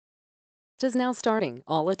broadcast is now starting.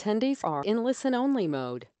 All attendees are in listen-only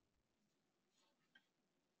mode.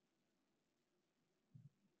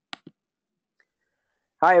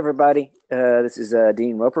 Hi, everybody. This is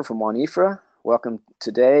Dean Roper from WAN-IFRA. Welcome.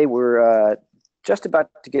 Today, we're just about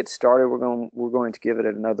to get started. We're going to give it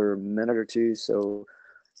another minute or two so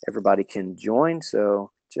everybody can join.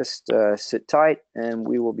 So just sit tight, and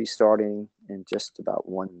we will be starting in just about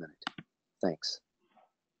 1 minute. Thanks.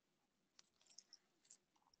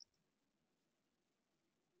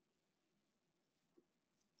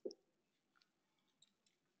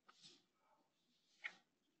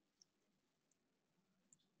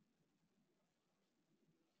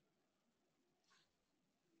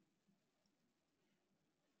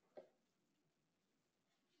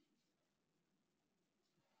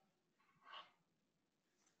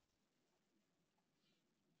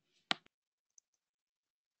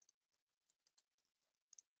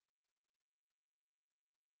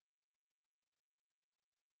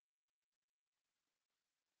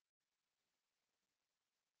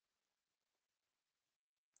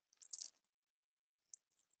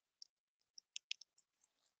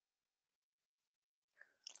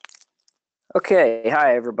 Okay,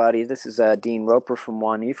 hi everybody. This is Dean Roper from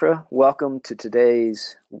WAN-IFRA. Welcome to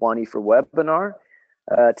today's WAN-IFRA webinar.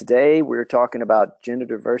 Today we're talking about gender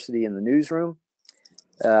diversity in the newsroom,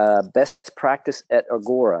 best practice at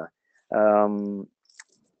Agora. And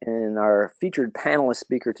our featured panelist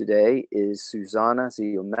speaker today is Zuzanna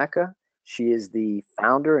Ziomecka. She is the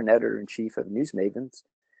founder and editor-in-chief of NewsMavens.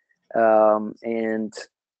 And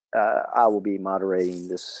I will be moderating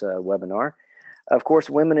this webinar. Of course,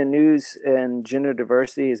 women in news and gender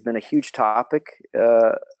diversity has been a huge topic,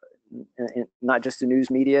 not just in news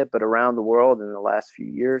media, but around the world in the last few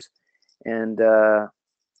years. And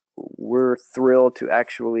we're thrilled to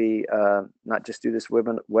actually not just do this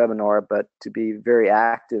webinar, but to be very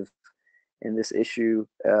active in this issue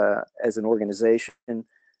as an organization,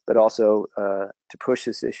 but also to push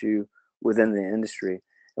this issue within the industry.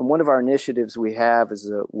 And one of our initiatives we have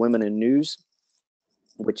is Women in News,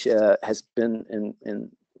 which has been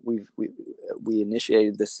we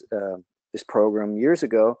initiated this this program years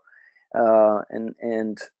ago,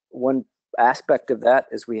 and one aspect of that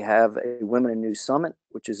is we have a Women in News Summit,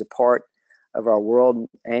 which is a part of our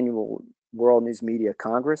annual World News Media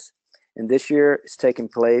Congress, and this year it's taking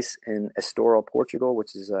place in Estoril, Portugal,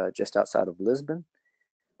 which is just outside of Lisbon,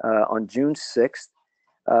 on June 6th.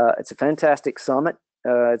 It's a fantastic summit.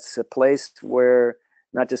 It's a place where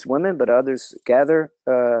not just women, but others gather,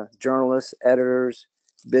 journalists, editors,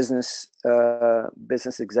 business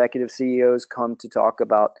executives, CEOs come to talk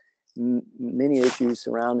about many issues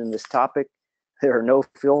surrounding this topic. There are no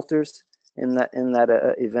filters in that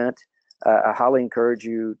event. I highly encourage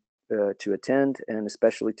you to attend, and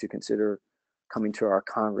especially to consider coming to our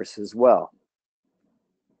Congress as well.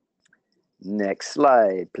 Next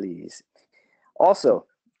slide, please. Also,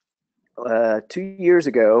 2 years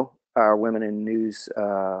ago, our Women in News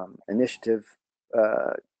initiative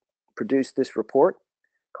produced this report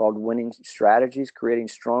called Winning Strategies, Creating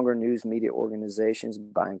Stronger News Media Organizations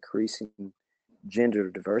by Increasing Gender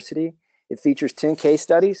Diversity. It features 10 case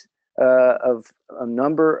studies of a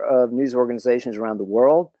number of news organizations around the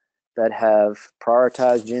world that have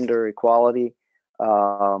prioritized gender equality.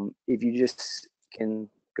 If you just can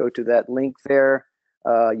go to that link there,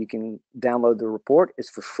 you can download the report. It's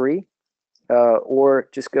for free. Or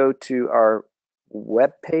just go to our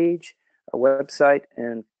webpage, our website,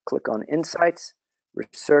 and click on Insights,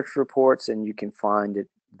 Research Reports, and you can find it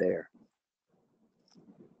there.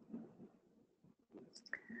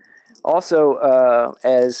 Also,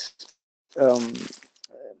 as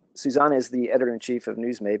Zuzanna is the editor-in-chief of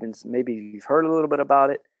NewsMavens, maybe you've heard a little bit about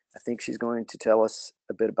it. I think she's going to tell us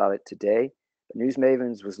a bit about it today.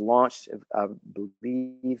 NewsMavens was launched, I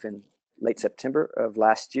believe, in late September of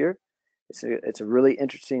last year. It's a really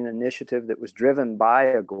interesting initiative that was driven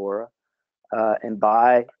by Agora and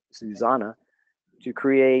by Zuzanna to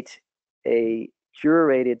create a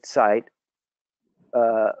curated site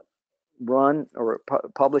run or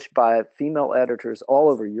published by female editors all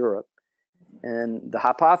over Europe. And the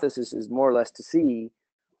hypothesis is more or less to see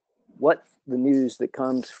what the news that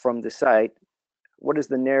comes from the site, what is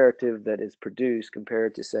the narrative that is produced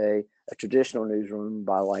compared to, say, a traditional newsroom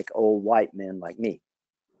by like old white men like me.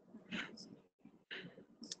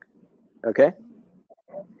 Okay,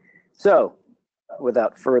 so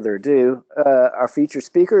without further ado, our featured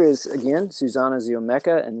speaker is again Zuzanna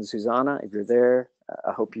Ziomecka. And Zuzanna, if you're there,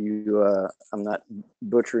 I hope you I'm not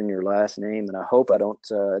butchering your last name, and I hope I don't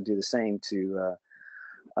do the same to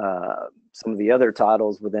some of the other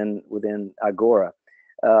titles within Agora.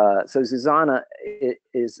 So Zuzanna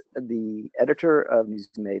is the editor of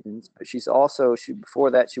NewsMavens, but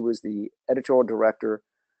before that she was the editorial director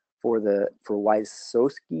for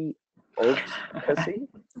Wysokie Obcasy.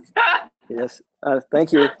 Yes,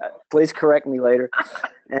 thank you. Please correct me later.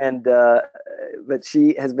 And but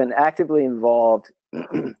she has been actively involved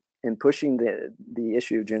in pushing the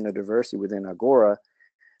issue of gender diversity within Agora.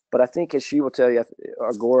 But I think, as she will tell you,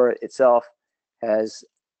 Agora itself has,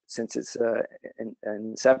 since its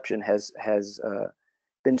inception, has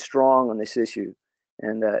been strong on this issue,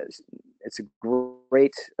 and it's a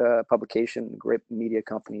great publication, great media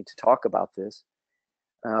company to talk about this.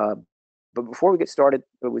 But before we get started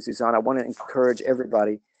with Zuzanna, I want to encourage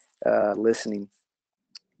everybody listening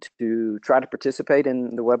to try to participate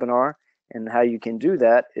in the webinar. And how you can do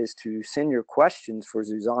that is to send your questions for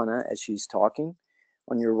Zuzanna as she's talking.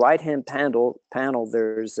 On your right-hand panel,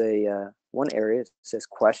 there's one area that says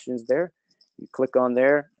questions there. You click on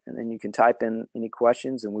there, and then you can type in any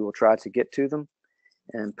questions, and we will try to get to them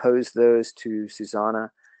and pose those to Zuzanna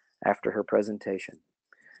after her presentation.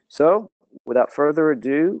 So, without further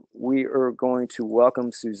ado, we are going to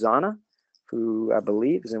welcome Zuzanna, who I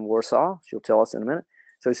believe is in Warsaw. She'll tell us in a minute.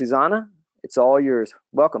 So, Zuzanna, it's all yours.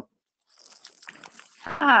 Welcome.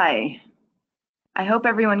 Hi. I hope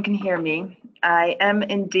everyone can hear me. I am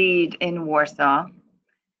indeed in Warsaw.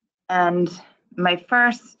 And my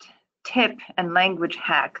first tip and language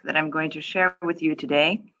hack that I'm going to share with you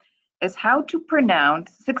today is how to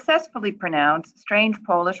successfully pronounce strange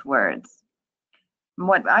Polish words.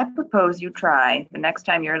 What I propose you try the next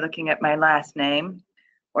time you're looking at my last name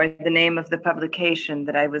or the name of the publication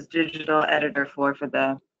that I was digital editor for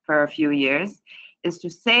a few years is to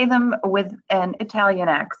say them with an Italian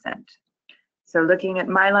accent. So looking at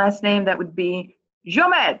my last name, that would be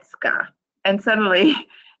Ziomecka, and suddenly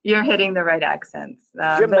you're hitting the right accents.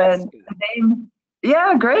 The name,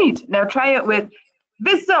 yeah, great. Now try it with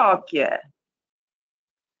Wysokie.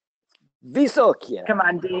 Wysokie. Come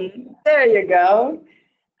on, Dee. There you go.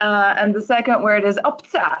 And the second word is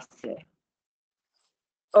Obcasy.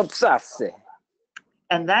 Obcasy.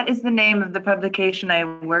 And that is the name of the publication I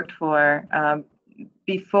worked for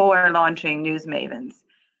before launching NewsMavens.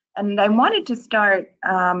 And I wanted to start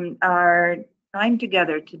our time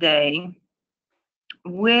together today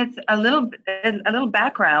with a little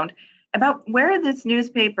background about where this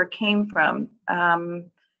newspaper came from. Gazeta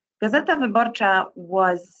Wyborcza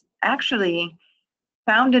was actually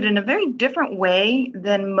founded in a very different way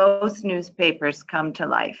than most newspapers come to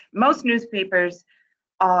life. Most newspapers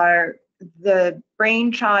are the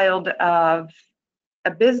brainchild of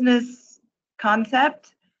a business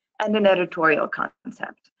concept and an editorial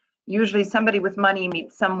concept. Usually somebody with money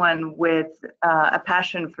meets someone with a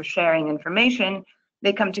passion for sharing information.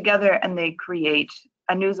 They come together and they create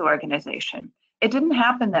a news organization. It didn't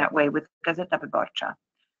happen that way with Gazeta Wyborcza.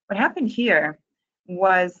 What happened here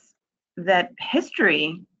was that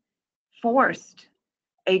history forced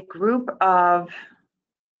a group of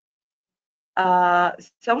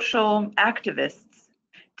social activists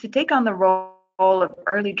to take on the role of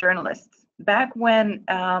early journalists. Back when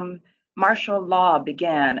martial law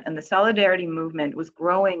began and the solidarity movement was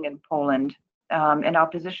growing in Poland in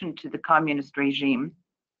opposition to the communist regime,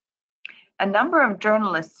 a number of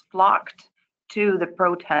journalists flocked to the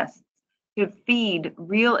protests to feed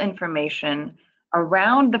real information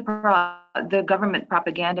around the government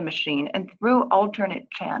propaganda machine and through alternate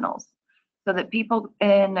channels so that people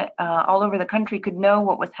all over the country could know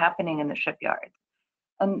what was happening in the shipyards.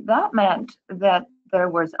 And that meant that there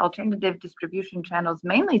was alternative distribution channels,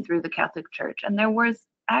 mainly through the Catholic Church, and there was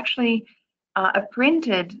actually a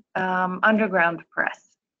printed underground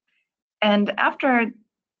press. And after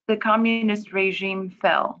the communist regime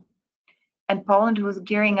fell, and Poland was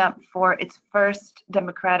gearing up for its first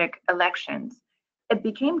democratic elections, it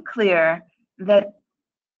became clear that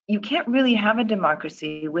you can't really have a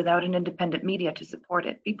democracy without an independent media to support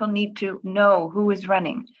it. People need to know who is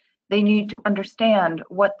running. They need to understand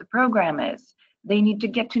what the program is. They need to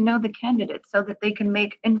get to know the candidates so that they can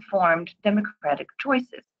make informed democratic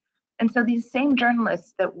choices. And so these same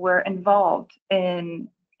journalists that were involved in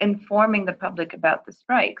informing the public about the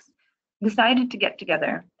strikes decided to get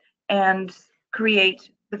together and create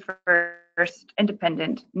the first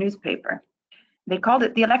independent newspaper. They called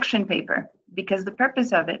it the election paper because the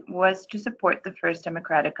purpose of it was to support the first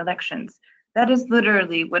democratic elections. That is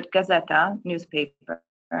literally what Gazeta, newspaper,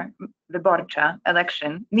 Wyborcza,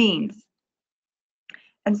 election, means.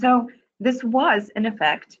 And so this was, in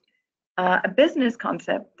effect, a business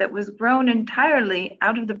concept that was grown entirely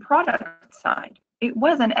out of the product side. It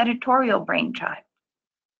was an editorial brainchild.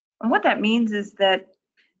 And what that means is that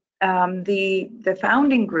the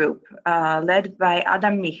founding group, led by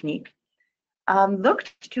Adam Michnik,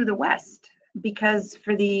 looked to the West, because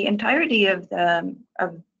for the entirety of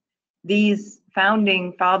these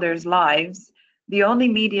founding fathers' lives, the only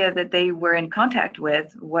media that they were in contact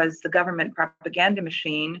with was the government propaganda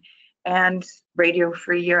machine and Radio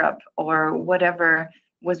Free Europe, or whatever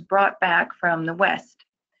was brought back from the West.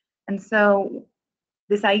 And so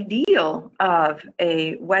this ideal of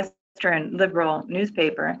a Western liberal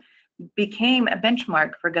newspaper became a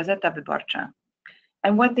benchmark for Gazeta Wyborcza.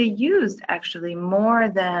 And what they used, actually, more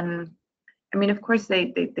than, I mean, of course, they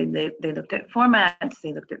looked at formats,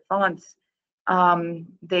 they looked at fonts,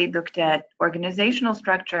 they looked at organizational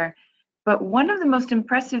structure. But one of the most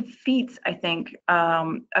impressive feats, I think,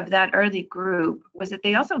 of that early group was that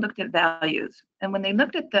they also looked at values. And when they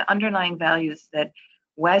looked at the underlying values that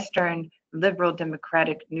Western liberal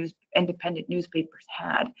democratic independent newspapers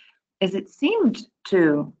had, is it seemed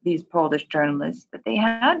to these Polish journalists that they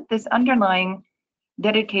had this underlying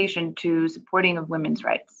dedication to supporting of women's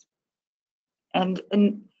rights. And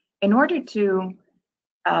in order to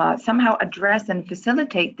somehow address and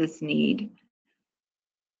facilitate this need,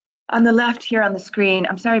 on the left here on the screen,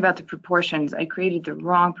 I'm sorry about the proportions. I created the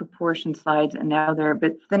wrong proportion slides, and now they're a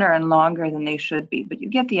bit thinner and longer than they should be, but you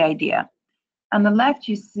get the idea. On the left,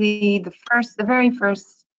 you see the very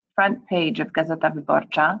first front page of Gazeta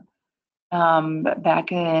Wyborcza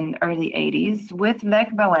back in early 80s with Lech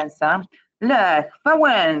Wałęsa. Lech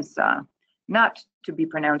Wałęsa, not to be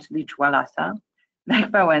pronounced Lich Walasa. Lech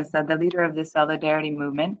Wałęsa, the leader of the Solidarity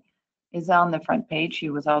movement, is on the front page. He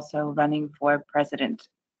was also running for president.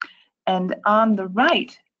 And on the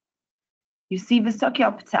right, you see Wysokie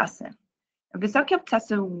Obcasy. Wysokie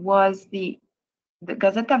Obcasy was the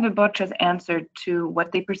Gazeta Wyborcza's answer to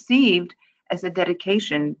what they perceived as a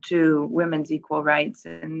dedication to women's equal rights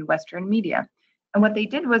in Western media. And what they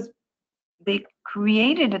did was they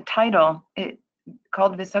created a title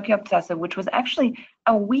called Wysokie Obcasy, which was actually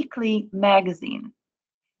a weekly magazine.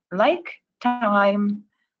 Like Time,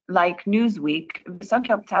 like Newsweek, Wysokie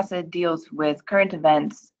Obcasy deals with current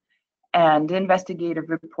events and investigative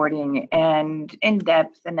reporting and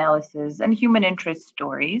in-depth analysis and human interest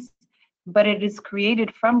stories, but it is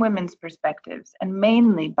created from women's perspectives and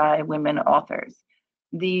mainly by women authors.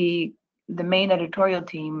 The main editorial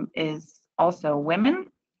team is also women,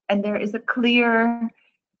 and there is a clear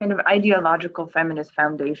kind of ideological feminist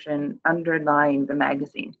foundation underlying the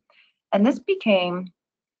magazine. And this became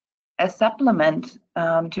a supplement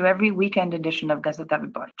to every weekend edition of Gazeta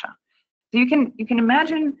Wyborcza. So you can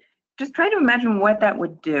imagine, just try to imagine what that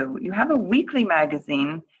would do. You have a weekly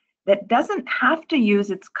magazine that doesn't have to use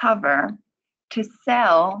its cover to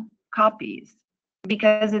sell copies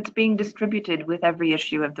because it's being distributed with every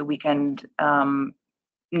issue of the weekend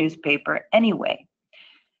newspaper anyway.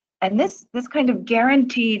 And this kind of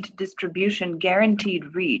guaranteed distribution,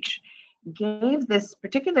 guaranteed reach, gave this,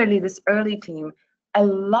 particularly this early team, a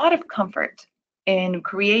lot of comfort in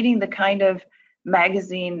creating the kind of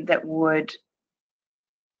magazine that would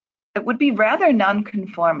be rather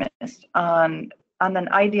nonconformist on an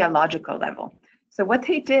ideological level. So what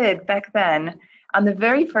they did back then, on the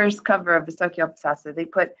very first cover of Wysokie Obcasy, they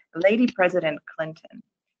put Lady President Clinton.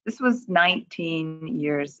 This was 19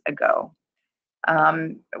 years ago.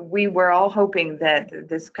 We were all hoping that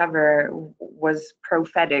this cover was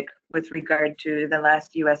prophetic with regard to the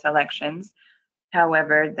last US elections.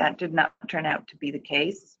 However, that did not turn out to be the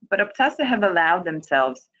case. But Obcasy have allowed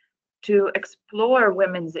themselves to explore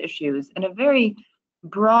women's issues in a very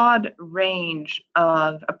broad range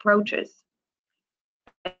of approaches.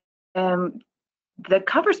 The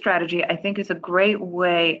cover strategy, I think, is a great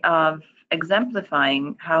way of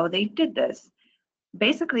exemplifying how they did this.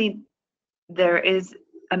 Basically, there is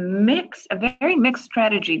a very mixed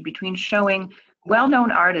strategy between showing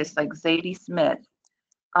well-known artists like Zadie Smith,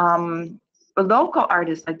 local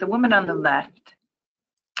artists like the woman on the left,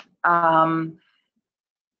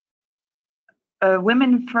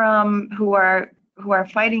 women who are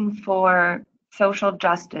fighting for social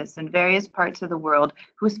justice in various parts of the world,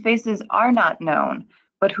 whose faces are not known,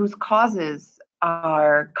 but whose causes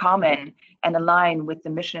are common and align with the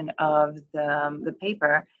mission of the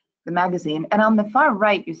paper, the magazine. And on the far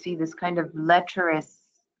right, you see this kind of lecherous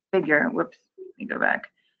figure. Whoops, let me go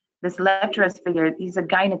back. This lecherous figure, he's a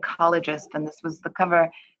gynecologist, and this was a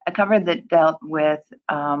cover that dealt with,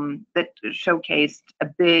 that showcased a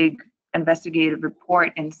big investigative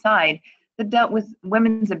report inside that dealt with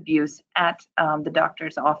women's abuse at the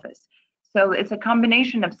doctor's office. So it's a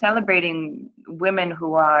combination of celebrating women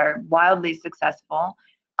who are wildly successful,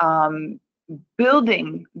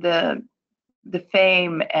 building the the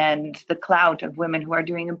fame and the clout of women who are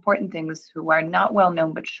doing important things, who are not well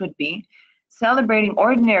known but should be, celebrating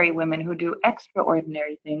ordinary women who do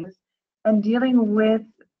extraordinary things, and dealing with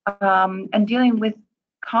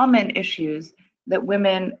common issues that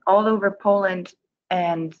women all over Poland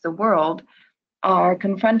and the world are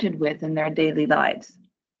confronted with in their daily lives.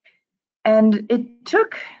 And it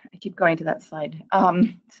took, I keep going to that slide,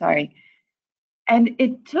 sorry. And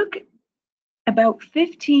it took about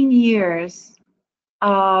 15 years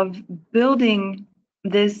of building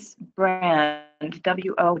this brand,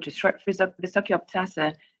 WO, which is short for Wysokie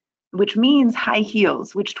Obcasy, which means high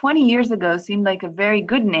heels, which 20 years ago seemed like a very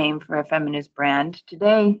good name for a feminist brand.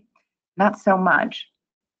 Today, not so much.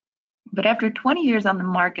 But after 20 years on the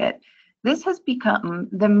market, this has become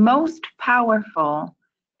the most powerful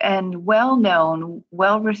and well-known,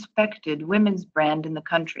 well-respected women's brand in the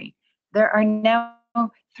country. There are now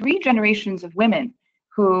 3 generations of women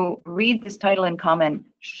who read this title in common,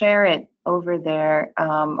 share it over their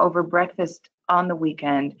over breakfast on the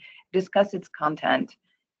weekend, discuss its content.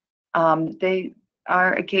 They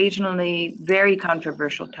are occasionally very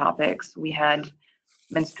controversial topics. We had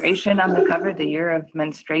menstruation on the cover, the year of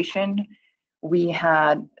menstruation.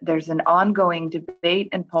 There's an ongoing debate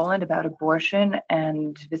in Poland about abortion,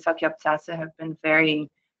 and Wysokie Obcasy have been very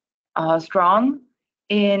strong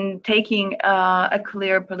in taking a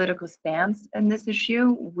clear political stance in this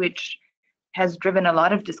issue, which has driven a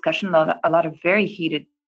lot of discussion, a lot of very heated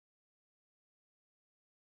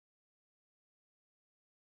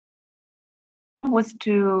was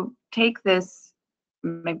to take this,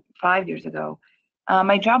 maybe 5 years ago,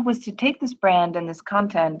 my job was to take this brand and this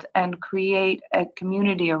content and create a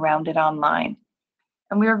community around it online.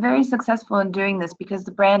 And we were very successful in doing this because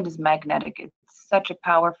the brand is magnetic. It's such a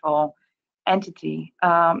powerful entity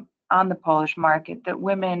on the Polish market that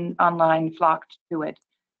women online flocked to it.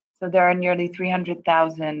 So there are nearly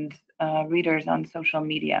 300,000 readers on social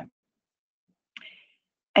media.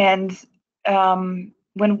 And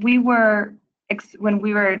when we were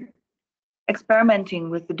experimenting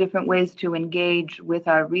with the different ways to engage with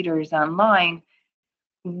our readers online,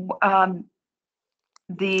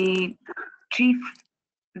 the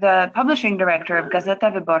publishing director of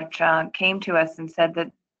Gazeta Wyborcza came to us and said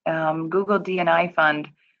that Google D&I Fund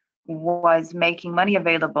was making money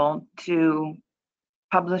available to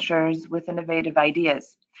publishers with innovative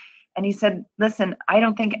ideas. And he said, listen, I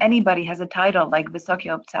don't think anybody has a title like Wysokie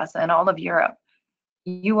Obcasy in all of Europe.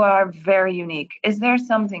 You are very unique. Is there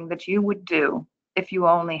something that you would do if you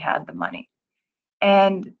only had the money?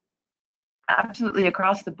 And absolutely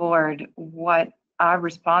across the board, what our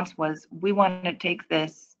response was, we want to take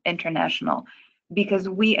this international, because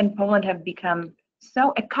we in Poland have become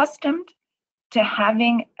so accustomed to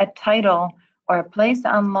having a title or a place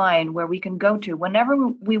online where we can go to whenever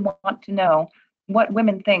we want to know what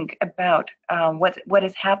women think about what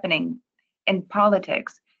is happening in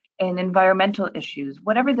politics, in environmental issues,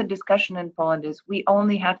 whatever the discussion in Poland is. We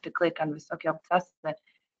only have to click on Wysokie Obcasy,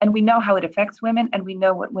 and we know how it affects women, and we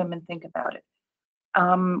know what women think about it.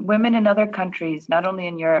 Women in other countries, not only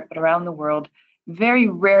in Europe but around the world, very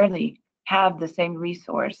rarely have the same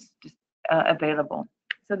resource available.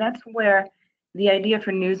 So that's where the idea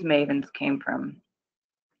for NewsMavens came from.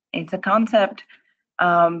 It's a concept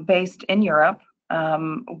based in Europe,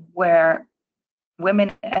 where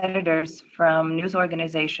women editors from news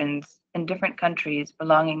organizations in different countries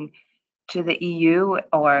belonging to the EU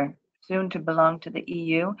or soon to belong to the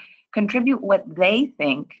EU contribute what they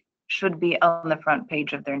think should be on the front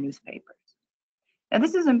page of their newspapers. Now,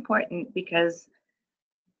 this is important because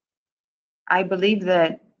I believe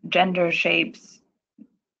that gender shapes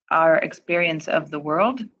our experience of the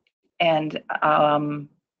world, and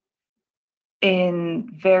in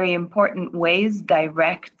very important ways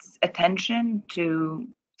directs attention to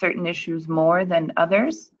certain issues more than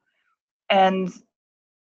others, and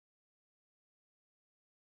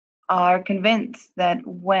are convinced that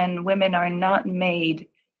when women are not made,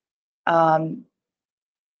 are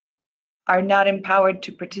not empowered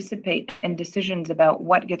to participate in decisions about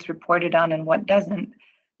what gets reported on and what doesn't,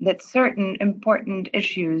 that certain important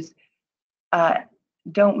issues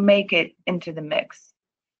don't make it into the mix,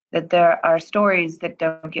 that there are stories that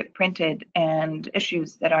don't get printed and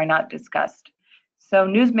issues that are not discussed. So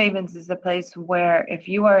NewsMavens is a place where, if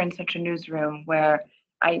you are in such a newsroom where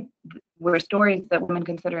stories that women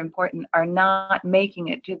consider important are not making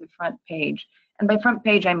it to the front page, and by front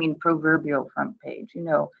page I mean proverbial front page, you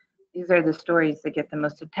know, these are the stories that get the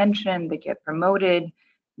most attention, that get promoted,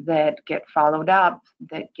 that get followed up,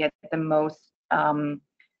 that get the most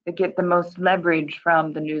leverage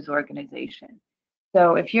from the news organization.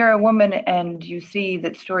 So if you're a woman and you see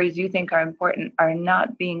that stories you think are important are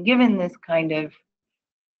not being given this kind of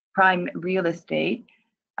prime real estate,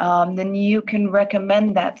 then you can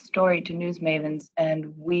recommend that story to NewsMavens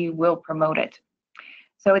and we will promote it.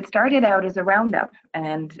 So it started out as a roundup,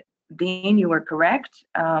 and Dean, you were correct.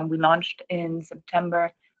 We launched in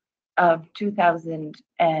September of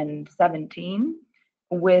 2017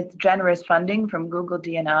 with generous funding from Google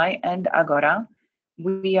D&I and Agora.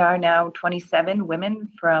 We are now 27 women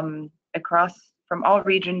from all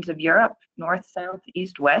regions of Europe, north, south,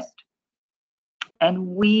 east, west, and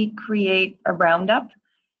we create a roundup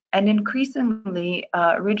and increasingly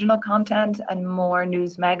original content and more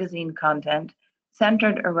news magazine content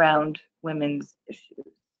centered around women's issues.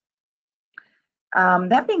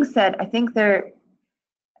 That being said, I think there's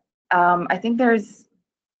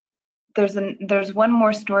one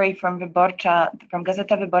more story from Wyborcza, from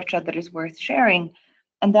Gazeta Wyborcza, that is worth sharing,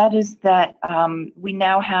 and that is that we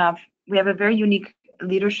have a very unique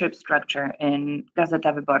leadership structure in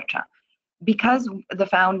Gazeta Wyborcza, because the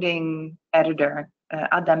founding editor,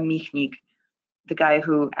 Adam Michnik, the guy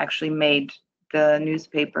who actually made the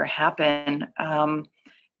newspaper happen,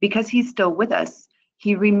 because he's still with us,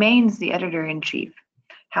 he remains the editor-in-chief.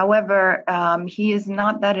 However, he is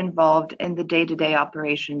not that involved in the day-to-day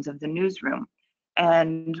operations of the newsroom.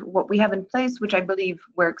 And what we have in place, which I believe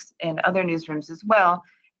works in other newsrooms as well,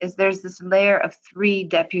 is there's this layer of 3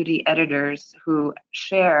 deputy editors who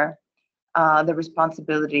share the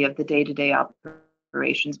responsibility of the day-to-day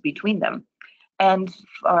operations between them. And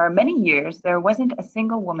for many years, there wasn't a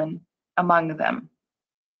single woman among them.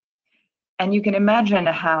 And you can imagine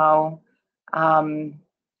how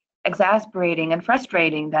exasperating and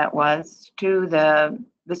frustrating that was to the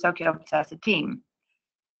Wysokie Obcasy team.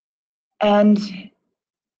 And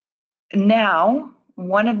now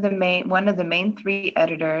one of the main 3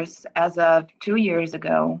 editors, as of 2 years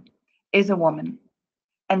ago, is a woman.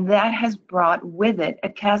 And that has brought with it a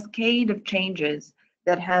cascade of changes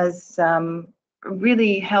that has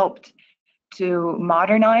really helped to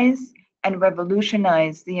modernize and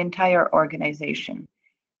revolutionize the entire organization.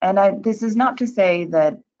 And this is not to say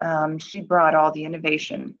that she brought all the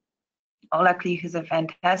innovation. Ola Klich is a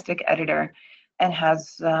fantastic editor and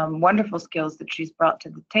has wonderful skills that she's brought to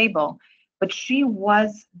the table, but she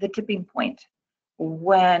was the tipping point.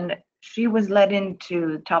 When she was led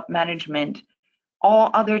into top management, all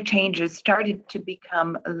other changes started to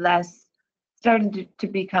become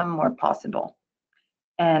more possible.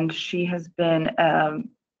 And she has been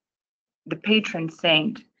the patron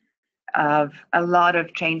saint of a lot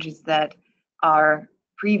of changes that our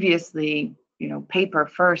previously, paper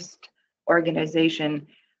first organization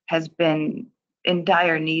has been in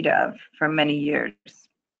dire need of for many years.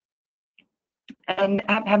 And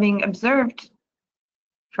having observed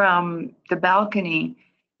from the balcony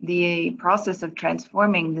the process of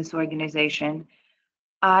transforming this organization,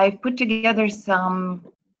 I've put together some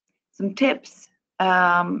tips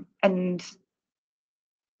and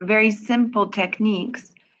very simple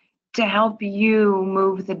techniques to help you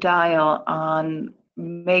move the dial on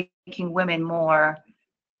making women more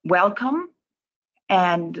welcome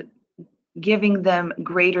and giving them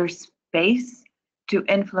greater space to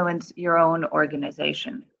influence your own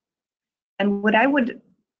organization. And what I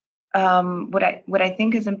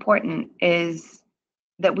think is important is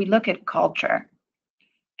that we look at culture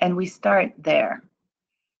and we start there,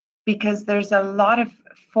 because there's a lot of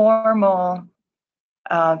formal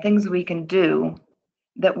things we can do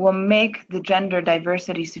that will make the gender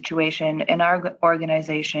diversity situation in our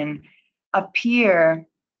organization appear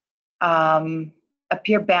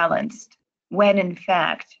balanced, when in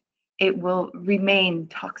fact it will remain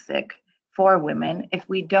toxic for women if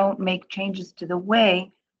we don't make changes to the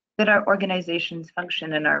way that our organizations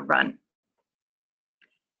function and are run.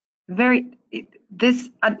 Like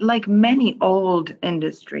many old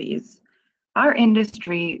industries, our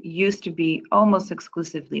industry used to be almost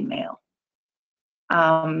exclusively male.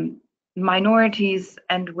 Minorities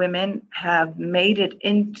and women have made it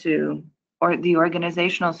into the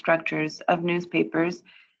organizational structures of newspapers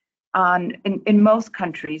in most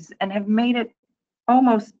countries and have made it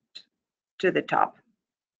almost to the top.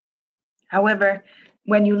 However,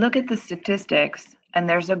 when you look at the statistics, and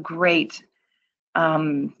there's a great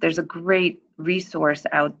resource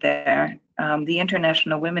out there, the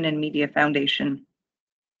International Women in Media Foundation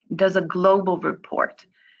does a global report,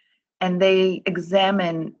 and they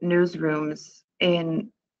examine newsrooms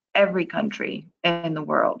in every country in the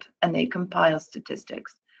world, and they compile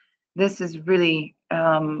statistics. This is really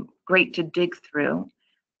great to dig through.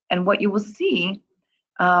 And what you will see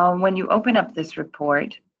when you open up this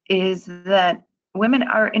report is that women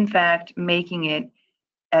are in fact making it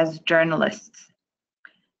as journalists.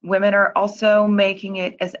 Women are also making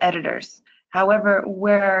it as editors. However,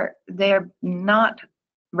 where they're not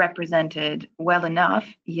represented well enough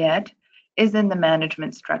yet is in the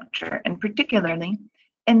management structure, and particularly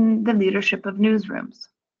in the leadership of newsrooms.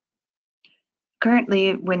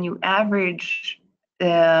 Currently, when you average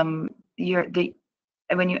the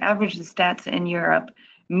stats in Europe,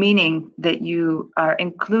 meaning that you are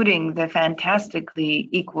including the fantastically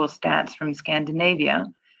equal stats from Scandinavia,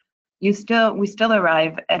 we still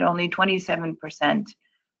arrive at only 27%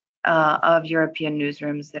 of European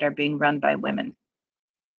newsrooms that are being run by women.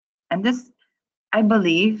 And this, I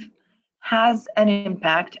believe, has an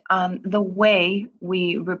impact on the way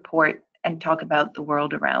we report and talk about the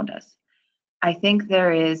world around us. I think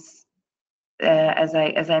there is, as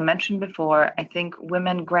I mentioned before, I think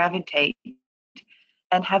women gravitate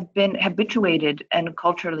and have been habituated and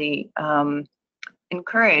culturally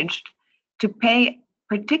encouraged to pay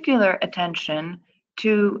particular attention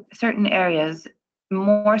to certain areas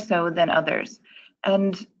more so than others.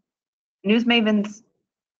 And NewsMavens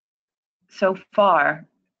so far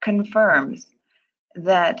confirms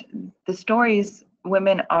that the stories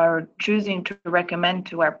women are choosing to recommend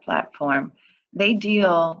to our platform, they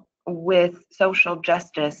deal with social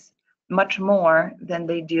justice much more than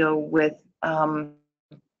they deal with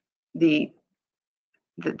the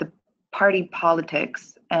party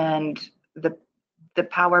politics and the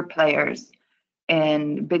power players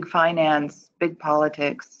in big finance, big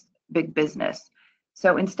politics, big business.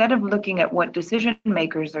 So instead of looking at what decision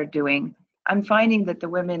makers are doing, I'm finding that the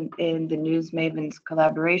women in the NewsMavens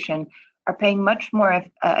collaboration are paying much more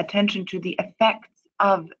attention to the effects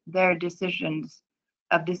of their decisions,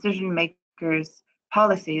 of decision makers'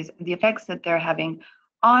 policies, the effects that they're having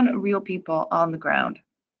on real people on the ground.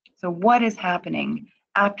 So what is happening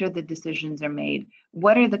after the decisions are made?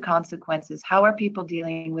 What are the consequences? How are people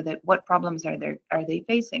dealing with it? What problems are they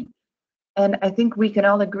facing? And I think we can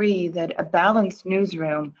all agree that a balanced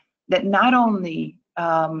newsroom that not only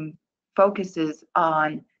focuses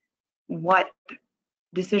on what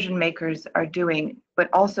decision makers are doing, but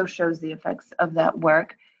also shows the effects of that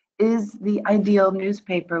work, is the ideal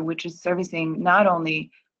newspaper, which is not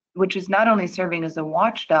only serving as a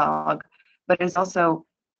watchdog, but is also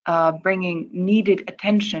bringing needed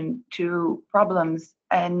attention to problems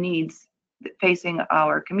and needs facing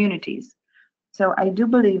our communities. So I do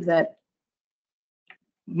believe that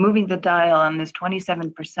moving the dial on this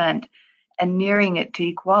 27% and nearing it to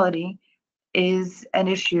equality is an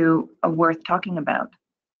issue worth talking about.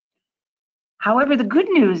 However, the good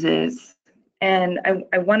news is, and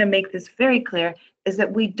I want to make this very clear, is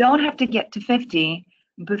that we don't have to get to 50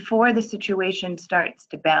 before the situation starts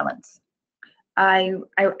to balance. I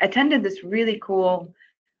attended this really cool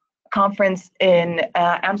conference in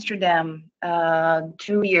Amsterdam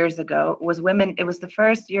 2 years ago. It was the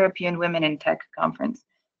first European Women in Tech conference.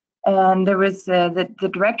 And there was the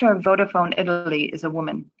director of Vodafone Italy is a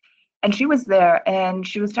woman. And she was there and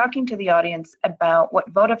she was talking to the audience about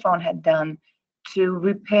what Vodafone had done to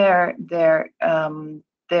repair their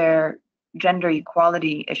gender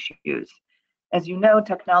equality issues. As you know,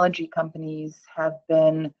 technology companies have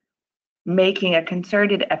been making a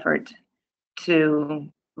concerted effort to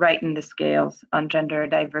righten the scales on gender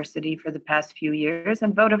diversity for the past few years,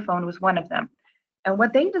 and Vodafone was one of them. And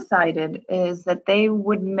what they decided is that they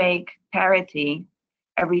would make parity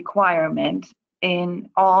a requirement in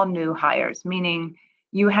all new hires, meaning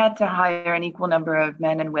you had to hire an equal number of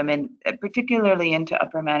men and women, particularly into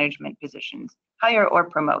upper management positions, hire or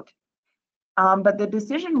promote. But the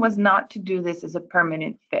decision was not to do this as a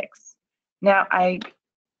permanent fix. Now, I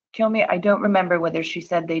don't remember whether she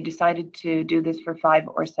said they decided to do this for 5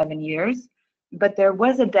 or 7 years, but there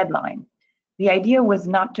was a deadline. The idea was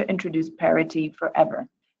not to introduce parity forever.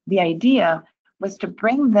 The idea was to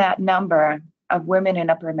bring that number of women in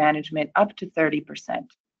upper management up to 30%.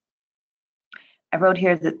 I wrote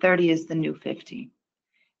here that 30 is the new 50.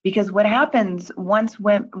 Because what happens once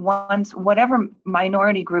whatever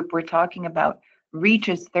minority group we're talking about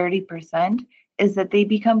reaches 30% is that they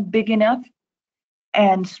become big enough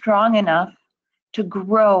and strong enough to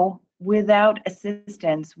grow without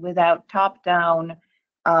assistance, without top-down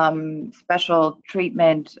special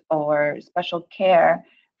treatment or special care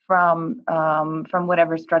from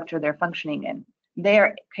whatever structure they're functioning in. They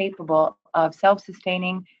are capable of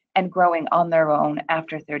self-sustaining and growing on their own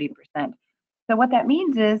after 30%. So what that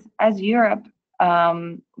means is, as Europe,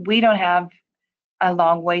 we don't have a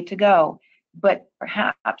long way to go. But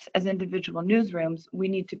perhaps as individual newsrooms, we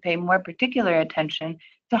need to pay more particular attention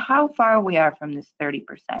to how far we are from this 30%.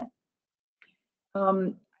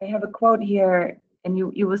 I have a quote here and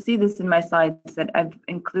you will see this in my slides that I've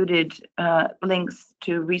included links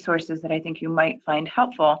to resources that I think you might find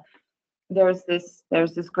helpful. There's this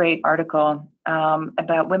great article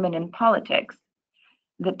about women in politics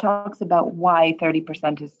that talks about why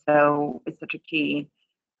 30% is such a key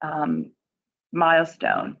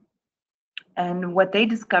milestone. And what they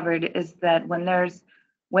discovered is that when there's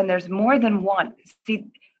more than one, see,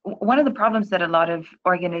 one of the problems that a lot of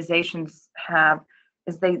organizations have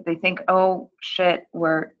is they think, oh shit,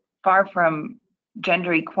 we're far from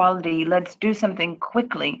gender equality, let's do something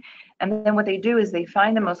quickly. And then what they do is they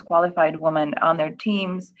find the most qualified woman on their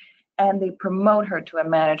teams and they promote her to a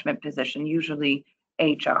management position, usually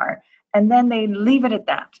HR. And then they leave it at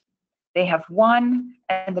that. They have one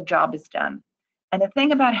and the job is done. And the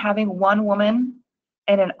thing about having one woman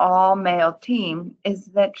in an all-male team is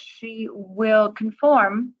that she will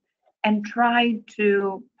conform and try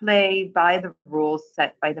to play by the rules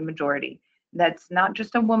set by the majority. That's not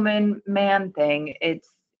just a woman-man thing. It's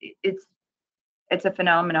a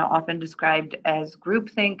phenomenon often described as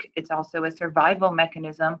groupthink. It's also a survival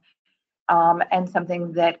mechanism, and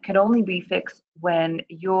something that can only be fixed when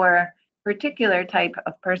your particular type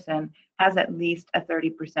of person has at least a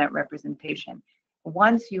 30% representation.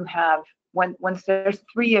 Once there's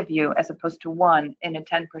 3 of you as opposed to 1 in a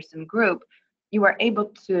 10-person group, you are able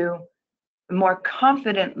to more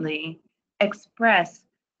confidently express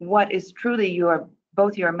what is truly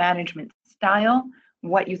both your management style,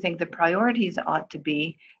 what you think the priorities ought to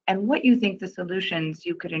be, and what you think the solutions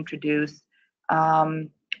you could introduce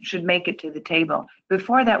should make it to the table.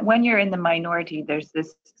 Before that, when you're in the minority, there's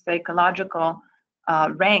this psychological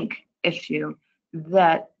rank issue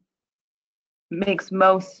that makes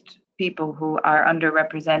most people who are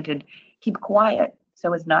underrepresented keep quiet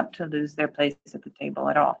so as not to lose their place at the table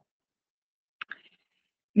at all.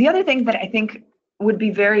 The other thing that I think would be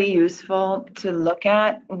very useful to look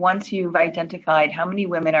at once you've identified how many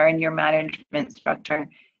women are in your management structure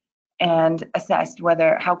and assessed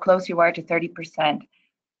how close you are to 30%.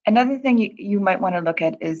 Another thing you might want to look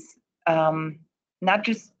at is not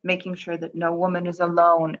just making sure that no woman is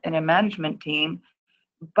alone in a management team,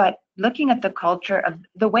 but looking at the culture of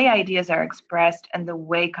the way ideas are expressed and the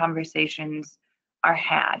way conversations are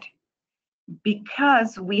had.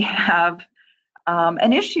 Because we have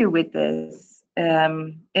an issue with this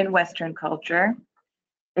in Western culture.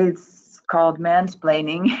 It's called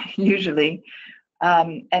mansplaining, usually,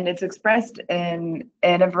 and it's expressed in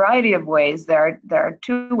a variety of ways. There are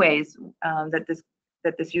 2 ways that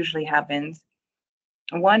this usually happens.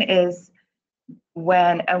 One is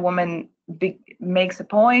when a woman makes a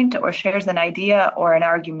point or shares an idea or an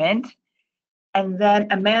argument, and then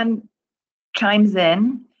a man chimes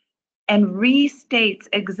in and restates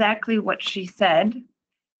exactly what she said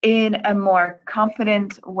in a more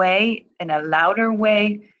confident way, in a louder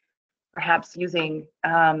way, perhaps using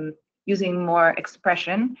more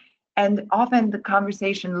expression. And often the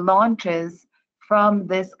conversation launches from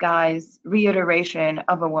this guy's reiteration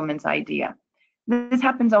of a woman's idea. This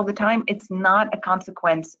happens all the time. It's not a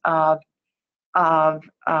consequence of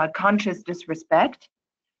conscious disrespect.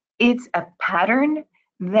 It's a pattern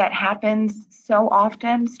that happens so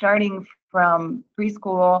often, starting from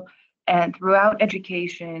preschool and throughout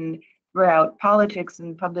education, throughout politics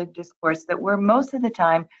and public discourse, that most of the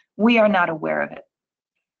time we are not aware of it.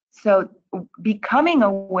 So becoming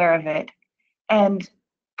aware of it and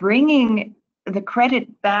bringing the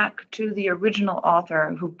credit back to the original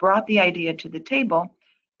author who brought the idea to the table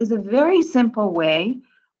is a very simple way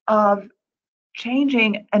of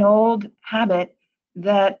changing an old habit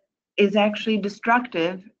that is actually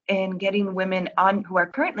destructive in getting women who are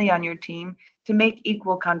currently on your team to make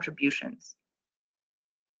equal contributions.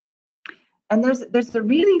 And there's a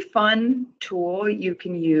really fun tool you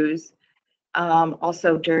can use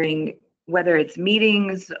also during, whether it's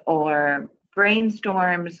meetings or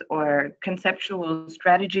brainstorms or conceptual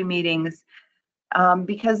strategy meetings,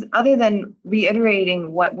 because other than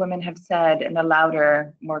reiterating what women have said in a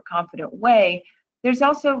louder, more confident way, there's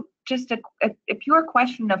also just a pure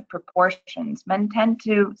question of proportions. Men tend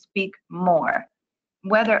to speak more,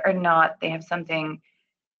 whether or not they have something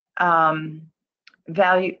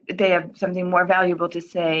something more valuable to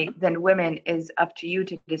say than women is up to you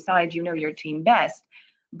to decide. You know your team best.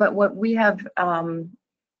 But what we have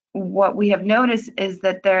noticed is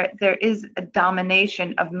that there is a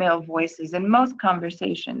domination of male voices in most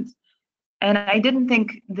conversations. And I didn't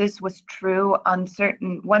think this was true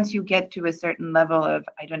once you get to a certain level of,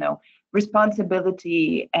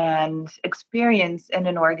 responsibility and experience in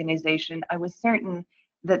an organization. I was certain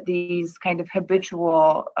that these kind of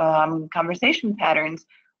habitual conversation patterns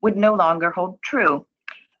would no longer hold true.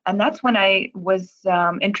 And that's when I was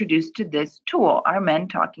introduced to this tool, Are Men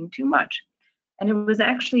Talking Too Much? And it was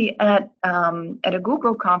actually at a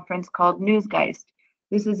Google conference called Newsgeist.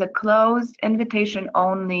 This is a closed,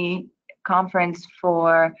 invitation-only conference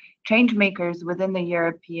for change makers within the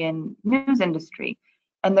European news industry.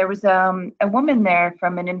 And there was a woman there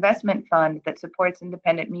from an investment fund that supports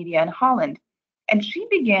independent media in Holland. And she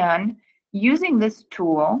began using this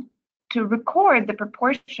tool to record the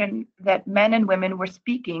proportion that men and women were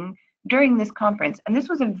speaking during this conference. And this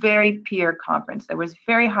was a very peer conference. There was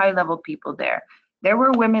very high-level people there. There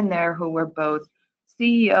were women there who were both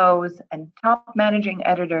CEOs and top managing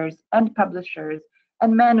editors and publishers,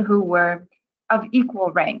 and men who were of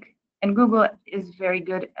equal rank. And Google is very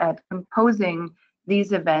good at composing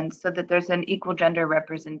these events so that there's an equal gender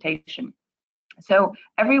representation. So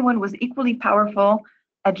everyone was equally powerful,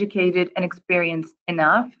 educated, and experienced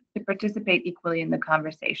enough to participate equally in the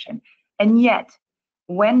conversation. And yet,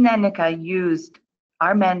 when Nanneke used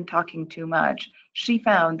Are Men Talking Too Much, she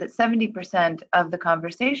found that 70% of the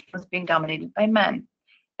conversation was being dominated by men.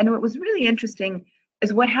 And what was really interesting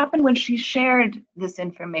is what happened when she shared this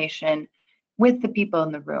information with the people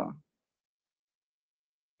in the room.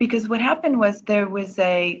 Because what happened was there was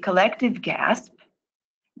a collective gasp,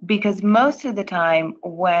 because most of the time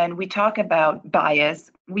when we talk about bias,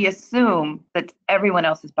 we assume that everyone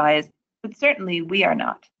else is biased, but certainly we are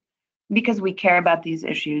not, because we care about these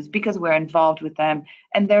issues, because we're involved with them,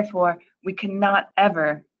 and therefore we cannot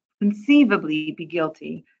ever conceivably be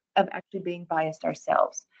guilty of actually being biased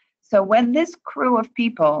ourselves. So when this crew of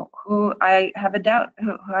people who I have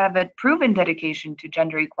who have a proven dedication to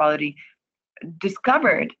gender equality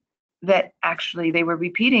discovered that actually they were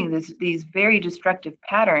repeating these very destructive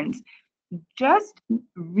patterns, just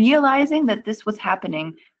realizing that this was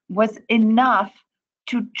happening was enough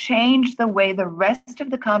to change the way the rest of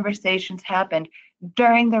the conversations happened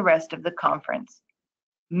during the rest of the conference.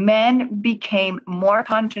 Men became more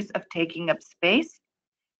conscious of taking up space,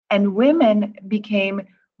 and women became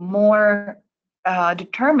more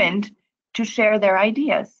determined to share their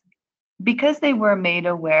ideas because they were made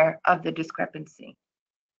aware of the discrepancy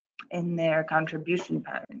in their contribution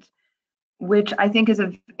patterns, which I think is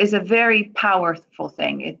a very powerful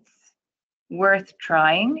thing. It's worth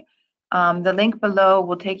trying. The link below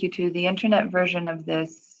will take you to the internet version of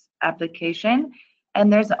this application,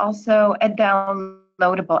 and there's also a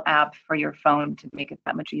downloadable app for your phone to make it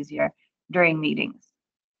that much easier during meetings.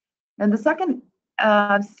 And the second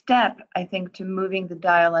step, I think, to moving the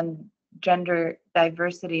dial on gender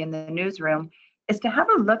diversity in the newsroom is to have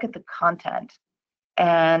a look at the content.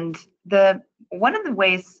 And one of the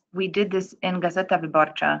ways we did this in Gazeta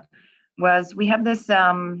Wyborcza was we have this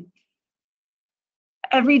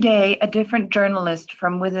every day a different journalist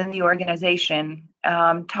from within the organization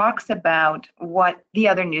talks about what the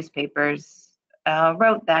other newspapers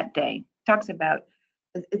wrote that day. Talks about,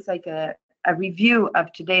 it's like a review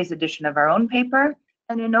of today's edition of our own paper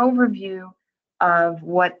and an overview of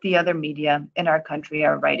what the other media in our country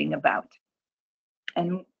are writing about.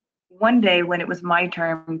 And one day when it was my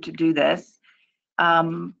turn to do this,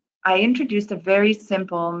 I introduced a very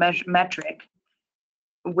simple metric,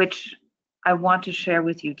 which I want to share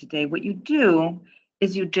with you today. What you do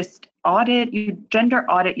is you just gender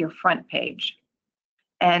audit your front page.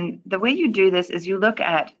 And the way you do this is you look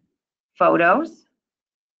at photos,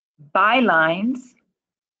 bylines,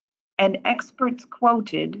 and experts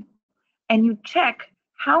quoted, and you check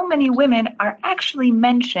how many women are actually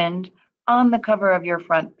mentioned on the cover of your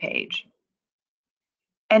front page.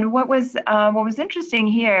 And what was interesting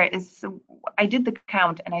here is I did the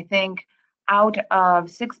count, and I think out of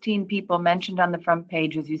 16 people mentioned on the front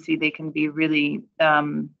page, as you see, they can be really,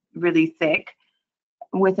 really thick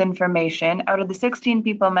with information. Out of the 16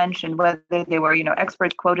 people mentioned, whether they were,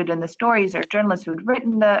 experts quoted in the stories or journalists who'd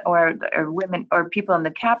written or women or people in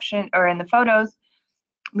the caption or in the photos,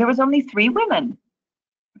 there was only 3 women.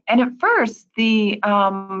 And at first, the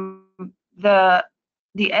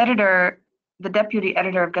editor, the deputy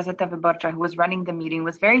editor of Gazeta Wyborcza, who was running the meeting,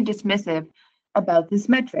 was very dismissive about this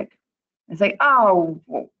metric. It's like, oh,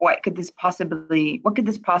 what could this possibly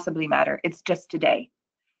matter? It's just today.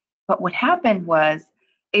 But what happened was,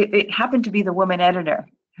 it happened to be the woman editor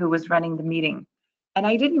who was running the meeting. And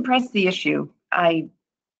I didn't press the issue. I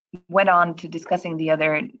went on to discussing the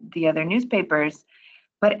other newspapers.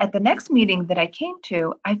 But at the next meeting that I came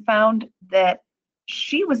to, I found that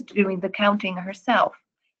she was doing the counting herself.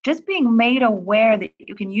 Just being made aware that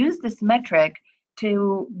you can use this metric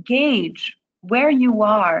to gauge where you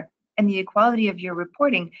are and the equality of your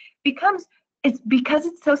reporting because it's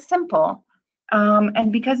so simple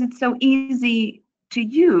and because it's so easy to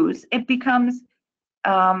use, it becomes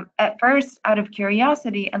at first out of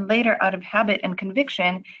curiosity and later out of habit and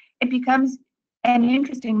conviction, it becomes an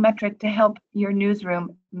interesting metric to help your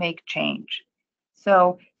newsroom make change.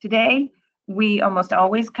 So today, we almost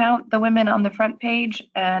always count the women on the front page,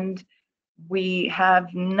 and we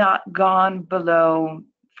have not gone below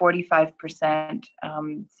 45%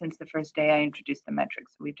 since the first day I introduced the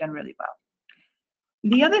metrics. So we've done really well.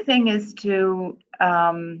 The other thing is to,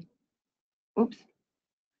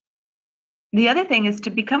 The other thing is to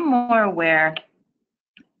become more aware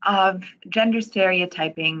of gender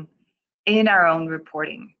stereotyping in our own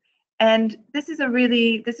reporting. And this is a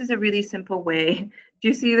really simple way. Do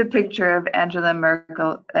you see the picture of Angela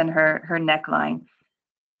Merkel and her neckline?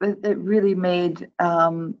 It really made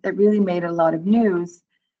a lot of news,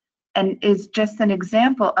 and is just an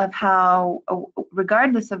example of how,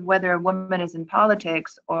 regardless of whether a woman is in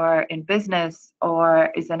politics or in business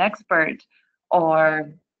or is an expert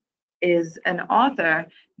or is an author,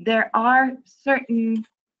 there are certain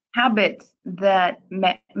habits that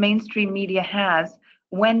mainstream media has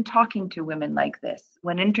when talking to women like this,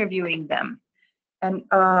 when interviewing them. And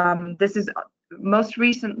this is most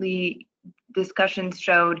recently, discussions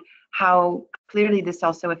showed how clearly this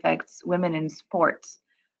also affects women in sports.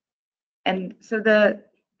 And so the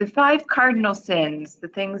 5 cardinal sins, the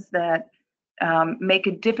things that make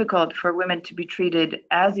it difficult for women to be treated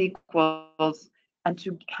as equals and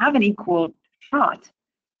to have an equal shot,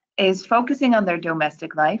 is focusing on their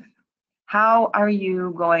domestic life. How are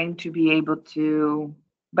you going to be able to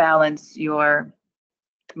balance your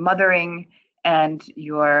mothering and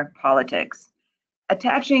your politics?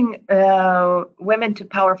 Attaching women to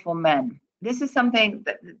powerful men. This is something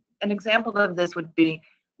that, an example of this would be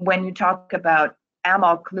when you talk about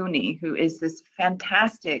Amal Clooney, who is this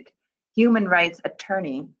fantastic human rights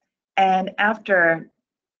attorney, and after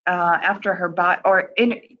her bio, or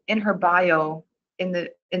in her bio, in the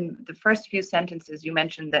first few sentences, you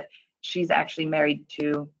mentioned that she's actually married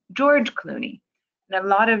to George Clooney, and a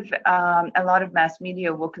lot of mass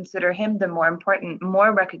media will consider him the more important,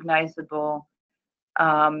 more recognizable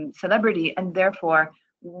celebrity, and therefore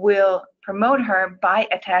will promote her by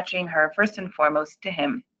attaching her first and foremost to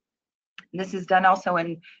him. This is done also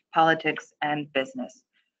in politics and business.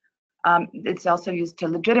 It's also used to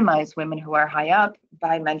legitimize women who are high up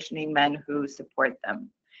by mentioning men who support them.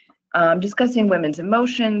 Discussing women's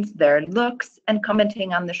emotions, their looks, and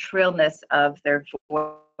commenting on the shrillness of their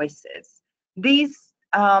voices. These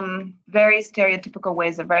very stereotypical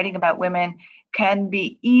ways of writing about women can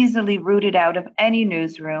be easily rooted out of any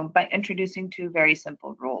newsroom by introducing 2 very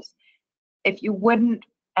simple rules. If you wouldn't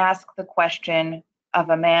ask the question of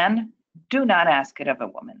a man, do not ask it of a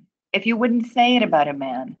woman. If you wouldn't say it about a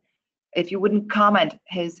man, if you wouldn't comment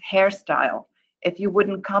his hairstyle, if you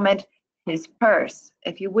wouldn't comment his purse,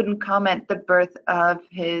 if you wouldn't comment the birth of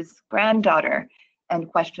his granddaughter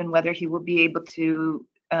and question whether he will be able to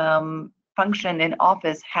function in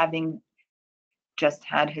office having just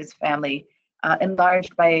had his family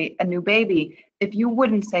enlarged by a new baby, if you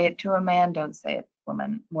wouldn't say it to a man, don't say it,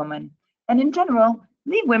 woman. And in general,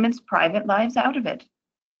 leave women's private lives out of it.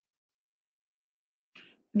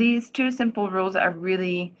 These 2 simple rules are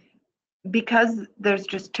really, because there's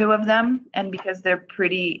just 2 of them, and because they're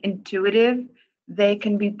pretty intuitive, they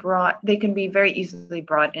can be very easily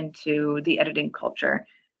brought into the editing culture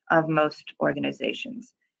of most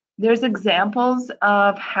organizations. There's examples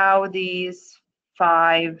of how these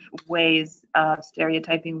 5 ways of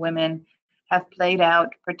stereotyping women have played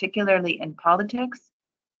out, particularly in politics.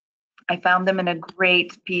 I found them in a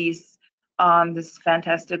great piece on this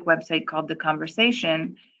fantastic website called The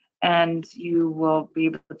Conversation, and you will be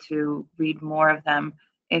able to read more of them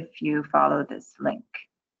if you follow this link.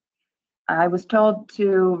 I was told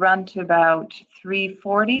to run to about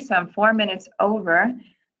 3:40, so I'm 4 minutes over.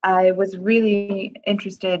 I was really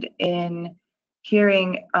interested in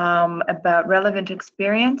hearing about relevant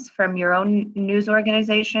experience from your own news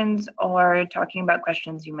organizations, or talking about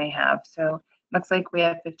questions you may have. So looks like we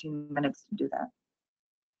have 15 minutes to do that.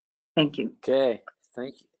 Thank you. Okay,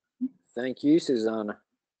 thank you, Zuzanna.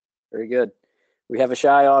 Very good. We have a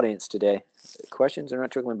shy audience today. Questions are not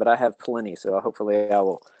trickling, but I have plenty, so hopefully I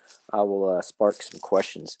will spark some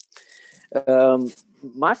questions.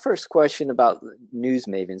 My first question about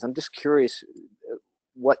NewsMavens, I'm just curious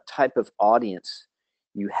what type of audience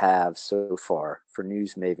you have so far for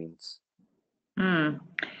NewsMavens.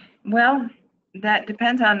 Well, that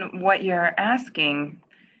depends on what you're asking.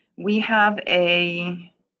 We have a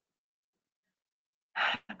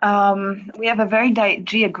very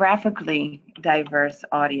geographically diverse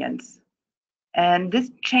audience, and this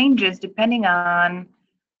changes depending on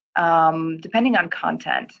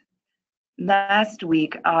content. last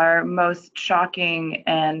week, our most shocking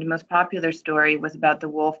and most popular story was about the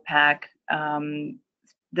wolf pack,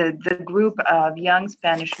 the group of young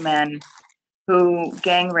Spanish men who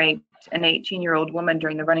gang raped an 18-year-old woman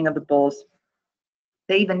during the running of the bulls.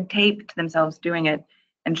 They even taped themselves doing it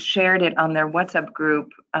and shared it on their WhatsApp group,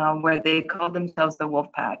 where they called themselves the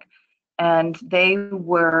wolf pack. And they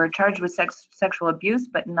were charged with sexual abuse,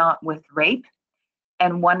 but not with rape.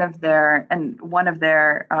 And one of their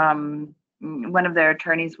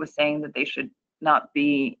attorneys was saying that they should not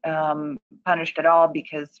be punished at all,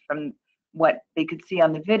 because from what they could see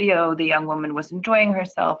on the video, the young woman was enjoying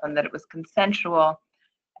herself and that it was consensual.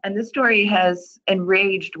 And this story has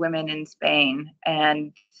enraged women in Spain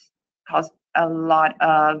and caused a lot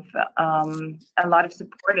of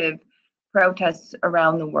supportive protests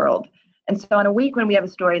around the world. And so on a week when we have a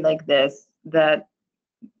story like this that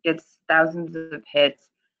gets thousands of hits,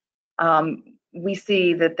 we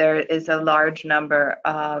see that there is a large number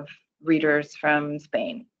of readers from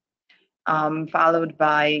Spain, followed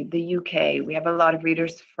by the UK. We have a lot of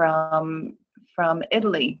readers from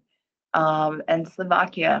Italy and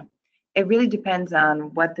Slovakia. It really depends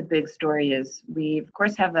on what the big story is. We of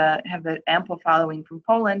course have an ample following from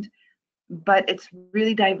Poland, but it's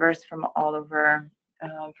really diverse from all over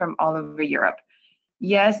Europe.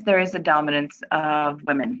 Yes, there is a dominance of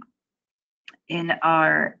women in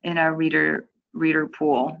our reader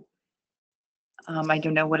pool. I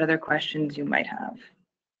don't know what other questions you might have.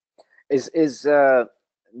 Is the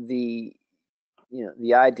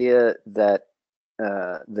idea that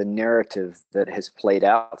the narrative that has played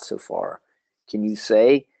out so far, can you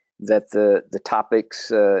say that the topics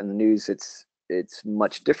in the news it's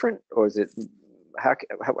much different, or is it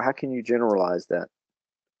how can you generalize that?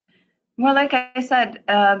 Well, like I said,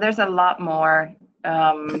 there's a lot more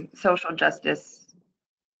social justice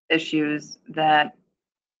issues that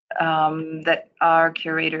our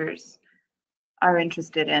curators are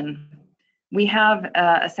interested in. We have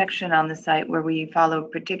a section on the site where we follow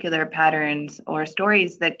particular patterns or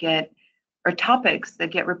stories that or topics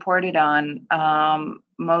that get reported on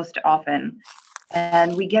most often.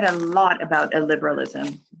 And we get a lot about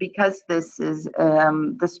illiberalism, because this is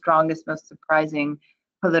the strongest, most surprising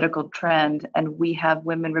political trend. And we have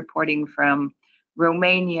women reporting from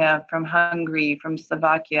Romania, from Hungary, from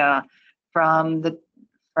Slovakia, from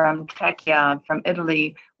Czechia, from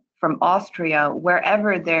Italy, from Austria,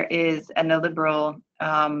 wherever there is an illiberal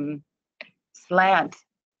slant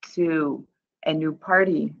to a new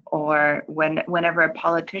party, or whenever a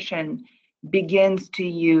politician begins to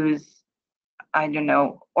use, I don't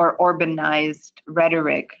know, or urbanized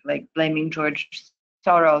rhetoric, like blaming George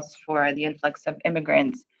Soros for the influx of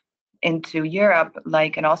immigrants into Europe,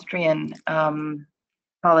 like an Austrian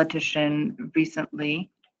politician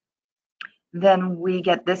recently, then we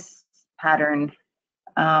get this pattern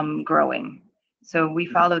growing. So we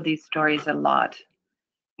follow these stories a lot.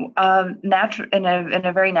 In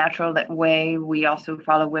a very natural way, we also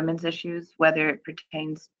follow women's issues, whether it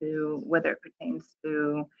pertains to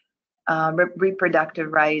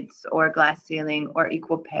reproductive rights, or glass ceiling, or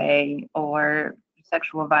equal pay, or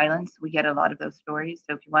sexual violence. We get a lot of those stories.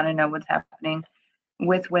 So if you want to know what's happening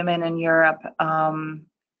with women in Europe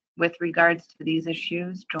with regards to these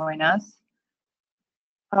issues, join us.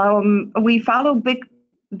 We follow big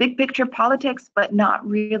picture politics, but not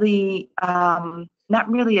really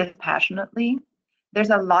as passionately.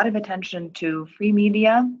 There's a lot of attention to free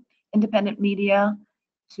media, independent media,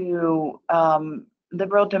 to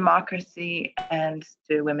liberal democracy, and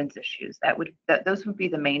to women's issues. Those would be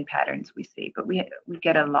the main patterns we see. But we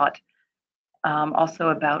get a lot also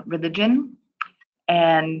about religion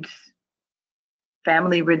and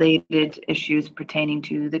family-related issues pertaining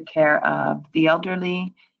to the care of the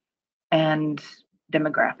elderly and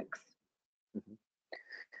demographics.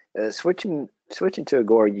 Mm-hmm. Switching to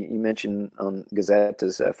Agora, you mentioned on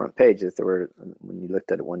Gazeta's front page that there were, when you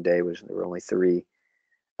looked at it one day, there were only 3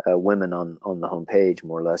 women on the home page,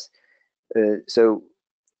 more or less. So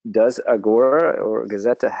does Agora or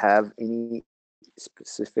Gazeta have any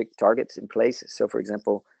specific targets in place? So, for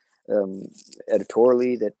example,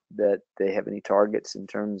 editorially, that they have any targets in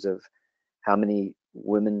terms of how many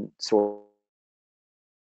women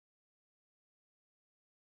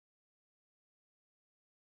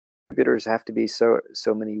contributors have to be so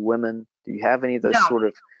many women? Do you have any of those sort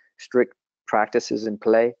of strict practices in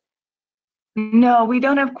play? No, we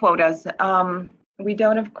don't have quotas. And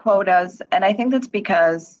I think that's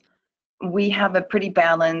because we have a pretty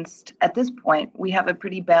balanced, at this point, we have a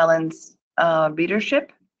pretty balanced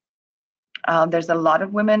readership. There's a lot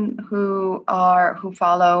of women who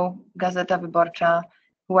follow Gazeta Wyborcza,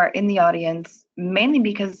 who are in the audience, mainly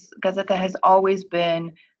because Gazeta has always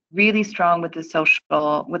been really strong with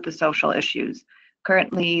the social issues.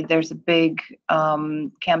 Currently, there's a big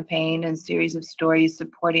campaign and series of stories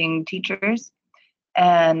supporting teachers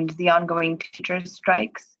and the ongoing teachers'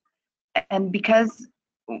 strikes. And because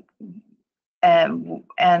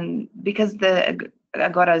the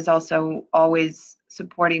Agora is also always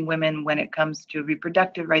supporting women when it comes to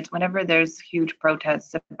reproductive rights, whenever there's huge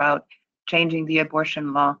protests about changing the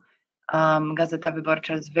abortion law, Gazeta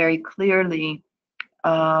Wyborcza is very clearly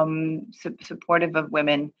supportive of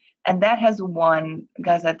women, and that has won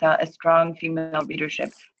Gazeta a strong female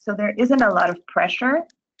readership. So there isn't a lot of pressure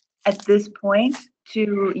at this point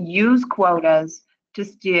to use quotas to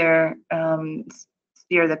steer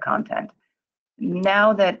the content.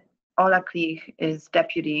 Now that Ola Klich is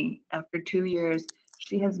deputy after 2 years,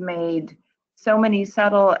 she has made so many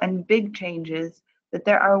subtle and big changes that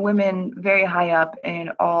there are women very high up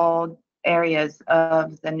in all areas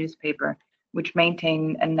of the newspaper, which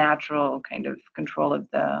maintain a natural kind of control of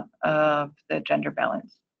the gender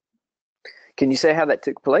balance. Can you say how that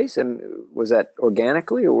took place? And was that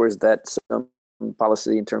organically, or was that some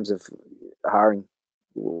policy in terms of hiring?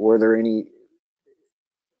 Were there any,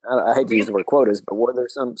 I hate to use the word quotas, but were there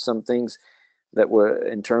some things that were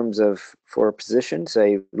in terms of for a position,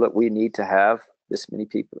 say, look, we need to have this many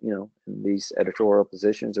people, in these editorial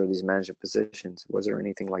positions or these management positions? Was there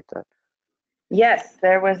anything like that? Yes,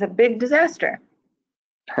 there was a big disaster.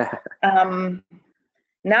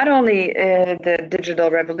 Not only the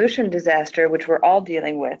digital revolution disaster, which we're all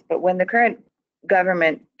dealing with, but when the current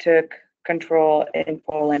government took control in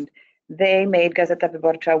Poland, they made Gazeta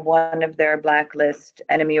Wyborcza one of their blacklist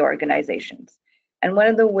enemy organizations. And one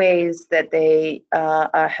of the ways that they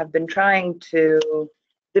have been trying to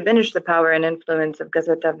diminish the power and influence of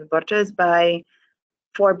Gazeta Wyborcza is by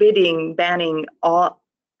banning all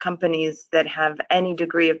companies that have any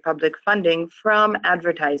degree of public funding from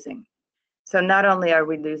advertising. So not only are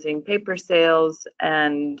we losing paper sales,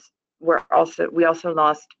 and we also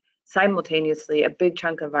lost simultaneously a big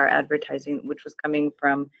chunk of our advertising, which was coming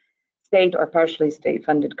from state or partially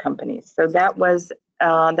state-funded companies. So that was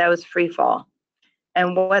free fall,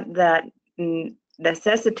 and what that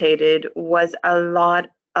necessitated was a lot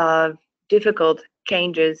of difficult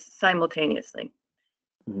changes simultaneously.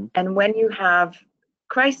 Mm-hmm. And when you have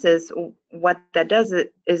crisis, what that does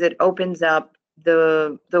is it opens up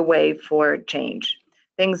the way for change.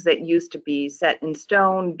 Things that used to be set in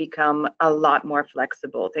stone become a lot more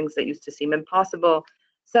flexible. Things that used to seem impossible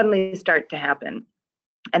suddenly start to happen.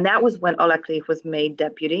 And that was when Ola Klich was made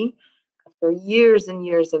deputy. After years and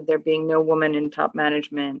years of there being no woman in top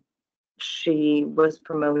management, she was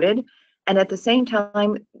promoted. And at the same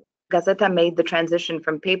time, Gazeta made the transition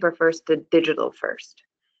from paper first to digital first,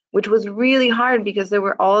 which was really hard because there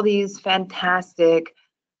were all these fantastic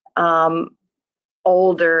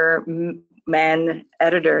older men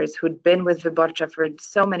editors who'd been with Wyborcza for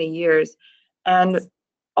so many years, and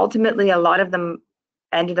ultimately a lot of them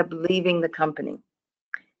ended up leaving the company.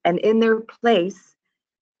 And in their place,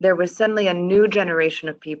 there was suddenly a new generation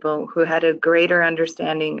of people who had a greater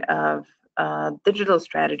understanding of digital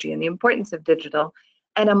strategy and the importance of digital.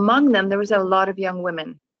 And among them, there was a lot of young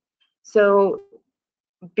women. So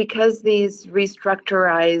because these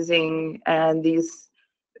restructurizing and these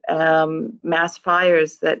mass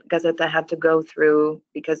fires that Gazeta had to go through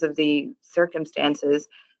because of the circumstances,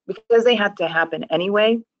 because they had to happen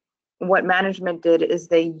anyway, what management did is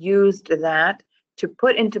they used that to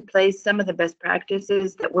put into place some of the best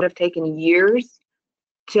practices that would have taken years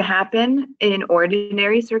to happen in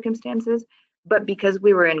ordinary circumstances. But because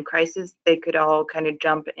we were in crisis, they could all kind of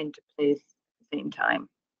jump into place at the same time.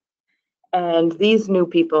 And these new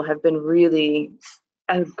people have been really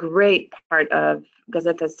a great part of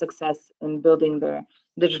Gazeta's success in building their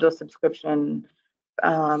digital subscription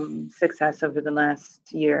success over the last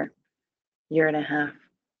year and a half.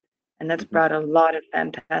 And that's brought a lot of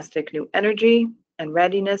fantastic new energy and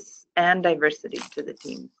readiness and diversity to the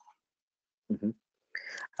team. Mm-hmm.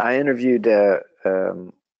 I interviewed a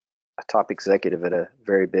top executive at a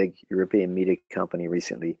very big European media company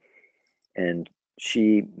recently, and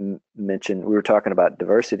she mentioned, we were talking about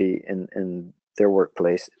diversity in their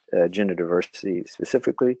workplace, gender diversity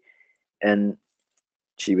specifically, and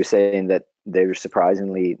she was saying that they were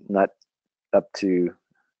surprisingly not up to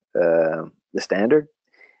the standard.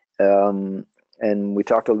 And we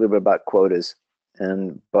talked a little bit about quotas,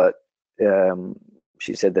 but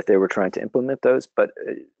she said that they were trying to implement those. But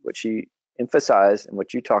what she emphasized and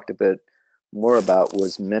what you talked a bit more about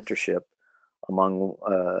was mentorship among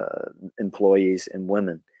employees and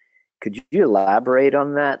women. Could you elaborate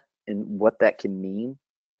on that and what that can mean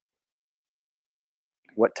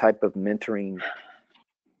what type of mentoring?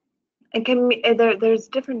 It can be, there's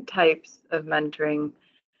different types of mentoring.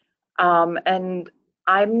 And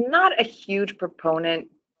I'm not a huge proponent.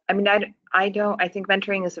 I mean, I think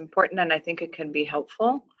mentoring is important and I think it can be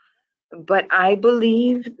helpful, but I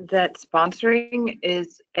believe that sponsoring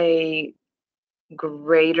is a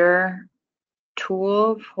greater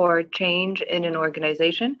tool for change in an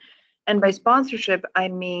organization. And by sponsorship, I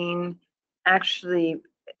mean actually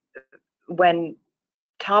when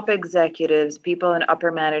top executives, people in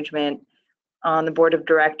upper management, on the board of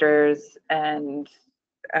directors, and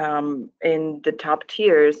in the top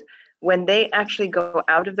tiers, when they actually go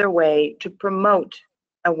out of their way to promote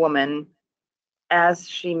a woman as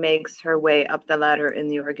she makes her way up the ladder in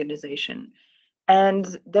the organization.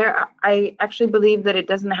 And I actually believe that it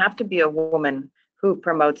doesn't have to be a woman who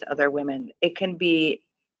promotes other women. It can be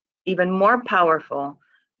even more powerful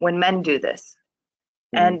when men do this.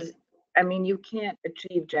 And I mean, you can't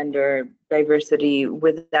achieve gender diversity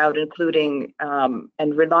without including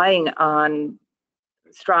and relying on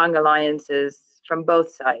strong alliances from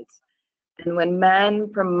both sides. And when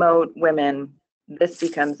men promote women, this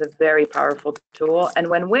becomes a very powerful tool. And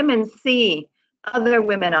when women see other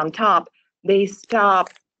women on top, they stop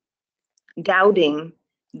doubting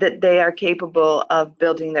that they are capable of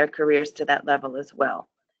building their careers to that level as well.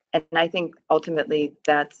 And I think ultimately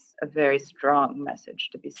that's a very strong message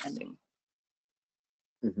to be sending.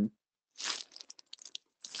 Mm-hmm.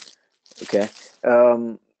 Okay.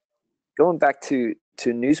 Going back to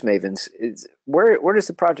NewsMavens, where does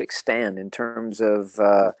the project stand in terms of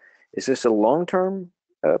is this a long-term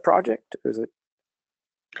project, or is it?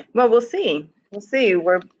 Well, we'll see. We'll see.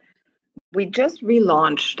 We just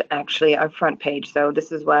relaunched actually our front page, so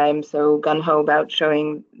this is why I'm so gung-ho about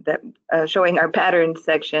showing our patterns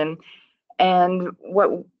section. And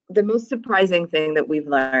what the most surprising thing that we've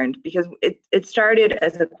learned, because it started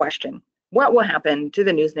as a question: what will happen to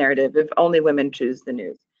the news narrative if only women choose the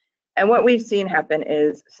news? And what we've seen happen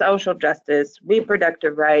is social justice,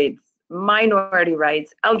 reproductive rights, minority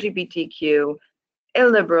rights, LGBTQ,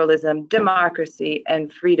 illiberalism, democracy,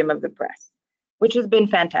 and freedom of the press, which has been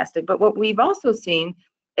fantastic. But what we've also seen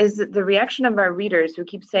is that the reaction of our readers who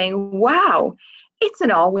keep saying, wow, it's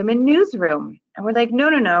an all-women newsroom. And we're like,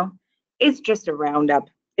 no, it's just a roundup.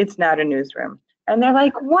 It's not a newsroom. And they're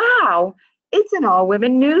like, wow, it's an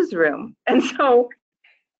all-women newsroom. And so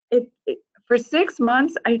for 6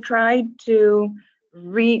 months, I tried to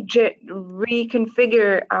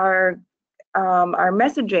reconfigure our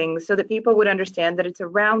messaging so that people would understand that it's a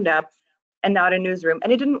roundup and not a newsroom.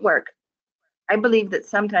 And it didn't work. I believe that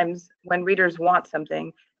sometimes when readers want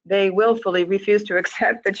something, they willfully refuse to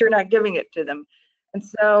accept that you're not giving it to them. And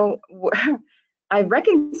so I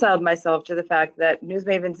reconciled myself to the fact that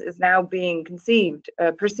NewsMavens is now being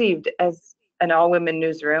perceived as an all-women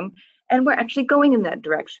newsroom, and we're actually going in that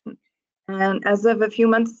direction. And as of a few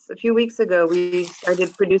weeks ago, we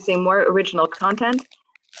started producing more original content.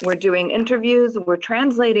 We're doing interviews. We're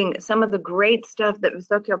translating some of the great stuff that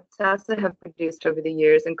Wysokie Obcasy have produced over the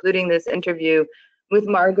years, including this interview with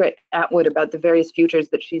Margaret Atwood about the various futures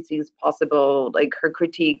that she sees possible, like her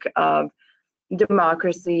critique of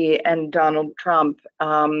democracy and Donald Trump.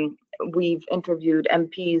 We've interviewed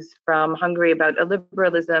MPs from Hungary about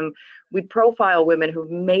illiberalism. We profile women who've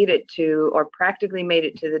made it to, or practically made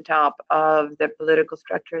it to, the top of their political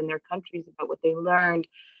structure in their countries about what they learned.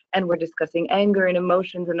 And we're discussing anger and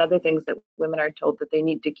emotions and other things that women are told that they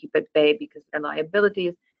need to keep at bay because they're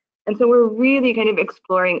liabilities. And so we're really kind of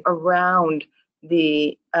exploring around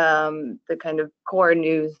the kind of core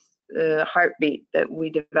news heartbeat that we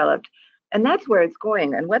developed. And that's where it's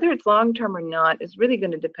going. And whether it's long-term or not is really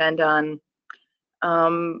going to depend on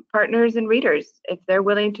partners and readers. If they're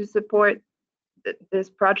willing to support this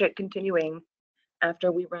project continuing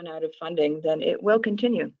after we run out of funding, then it will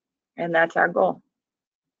continue. And that's our goal.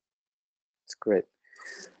 That's great.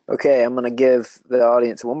 Okay, I'm going to give the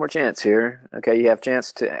audience one more chance here. Okay, you have a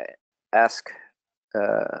chance to ask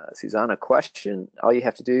Zuzanna a question. All you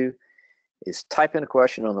have to do is type in a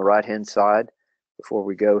question on the right-hand side. Before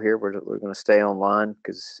we go here, we're going to stay online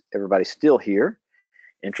because everybody's still here,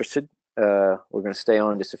 interested. We're going to stay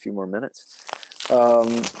on just a few more minutes.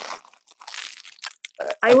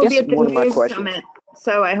 I will be at the News Summit,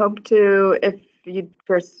 so I hope to, if you,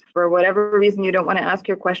 for whatever reason you don't want to ask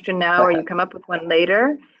your question now or you come up with one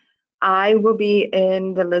later, I will be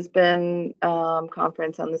in the Lisbon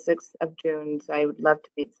conference on the 6th of June, so I would love to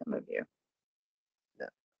meet some of you. Yeah.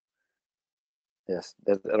 Yes,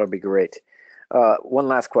 that'll be great. One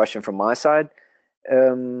last question from my side.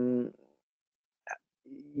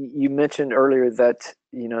 You mentioned earlier that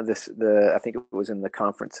I think it was in the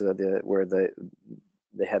conference where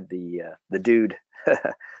they had the dude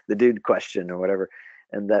the dude question or whatever,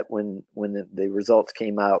 and that when the results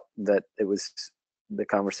came out, that it was the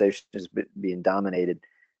conversation is being dominated,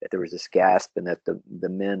 that there was this gasp and that the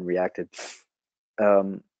men reacted.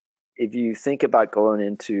 If you think about going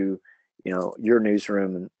into, you know, your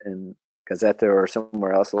newsroom and Gazeta or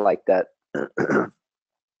somewhere else like that,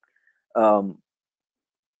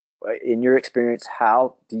 in your experience,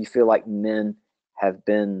 how do you feel like men have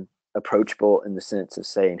been approachable in the sense of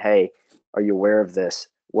saying, "Hey, are you aware of this?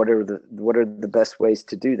 What are the best ways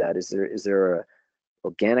to do that? Is there a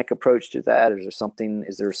organic approach to that? Is there something?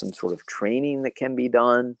 Is there some sort of training that can be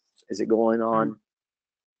done? Is it going on?"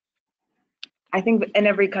 I think in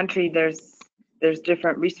every country there's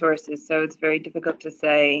different resources, so it's very difficult to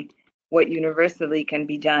say what universally can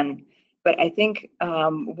be done. But I think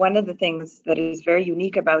one of the things that is very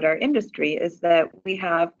unique about our industry is that we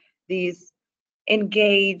have these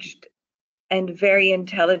engaged and very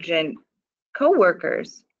intelligent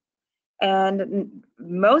co-workers, and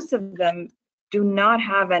most of them do not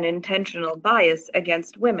have an intentional bias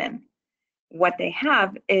against women. What they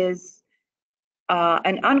have is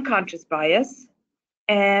an unconscious bias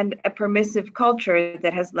and a permissive culture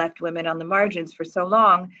that has left women on the margins for so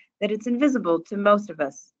long that it's invisible to most of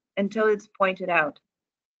us until it's pointed out.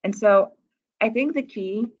 And so I think the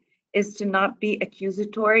key is to not be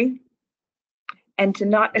accusatory and to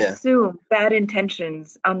not assume bad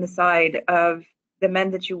intentions on the side of the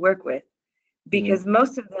men that you work with, because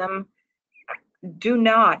most of them do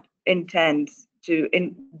not intend to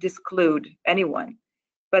disclude anyone,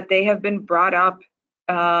 but they have been brought up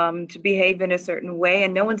to behave in a certain way,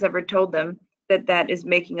 and no one's ever told them that that is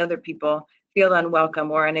making other people feel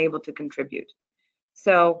unwelcome or unable to contribute.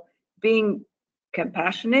 So being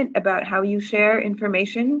compassionate about how you share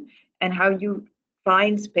information and how you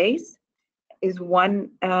find space is one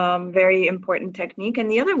very important technique.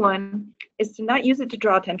 And the other one is to not use it to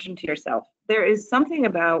draw attention to yourself. There is something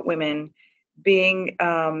about women being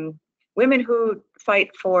women who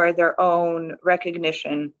fight for their own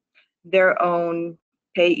recognition, their own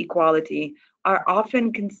pay equality, are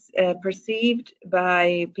often perceived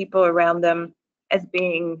by people around them as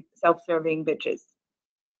being self-serving bitches.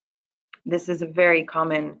 This is a very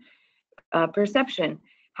common perception.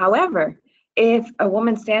 However, if a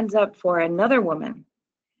woman stands up for another woman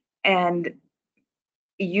and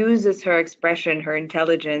uses her expression, her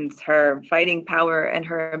intelligence, her fighting power, and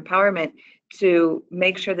her empowerment to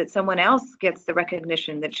make sure that someone else gets the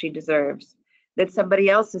recognition that she deserves, that somebody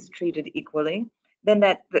else is treated equally, then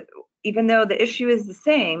even though the issue is the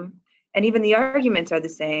same, and even the arguments are the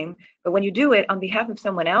same, but when you do it on behalf of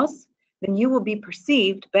someone else, then you will be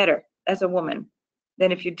perceived better as a woman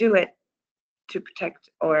than if you do it to protect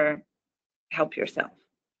or help yourself.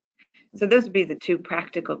 So those would be the two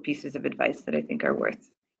practical pieces of advice that I think are worth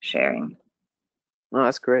sharing. Oh,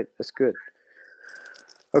 that's great. That's good.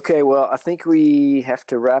 Okay, well, I think we have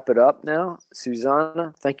to wrap it up now.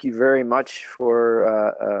 Zuzanna, thank you very much for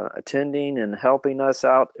attending and helping us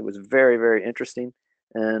out. It was very, very interesting,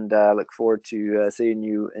 and I look forward to seeing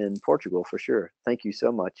you in Portugal for sure. Thank you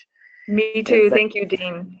so much. Me too. Thank you,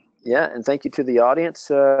 Dean. Yeah, and thank you to the audience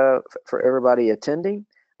for everybody attending.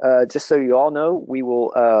 Just so you all know,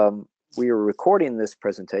 we are recording this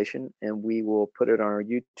presentation, and we will put it on our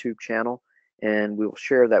YouTube channel, and we will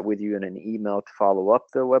share that with you in an email to follow up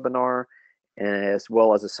the webinar, as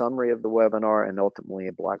well as a summary of the webinar and ultimately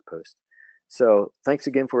a blog post. So thanks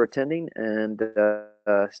again for attending, and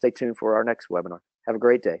stay tuned for our next webinar. Have a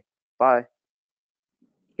great day. Bye.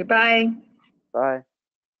 Goodbye. Bye.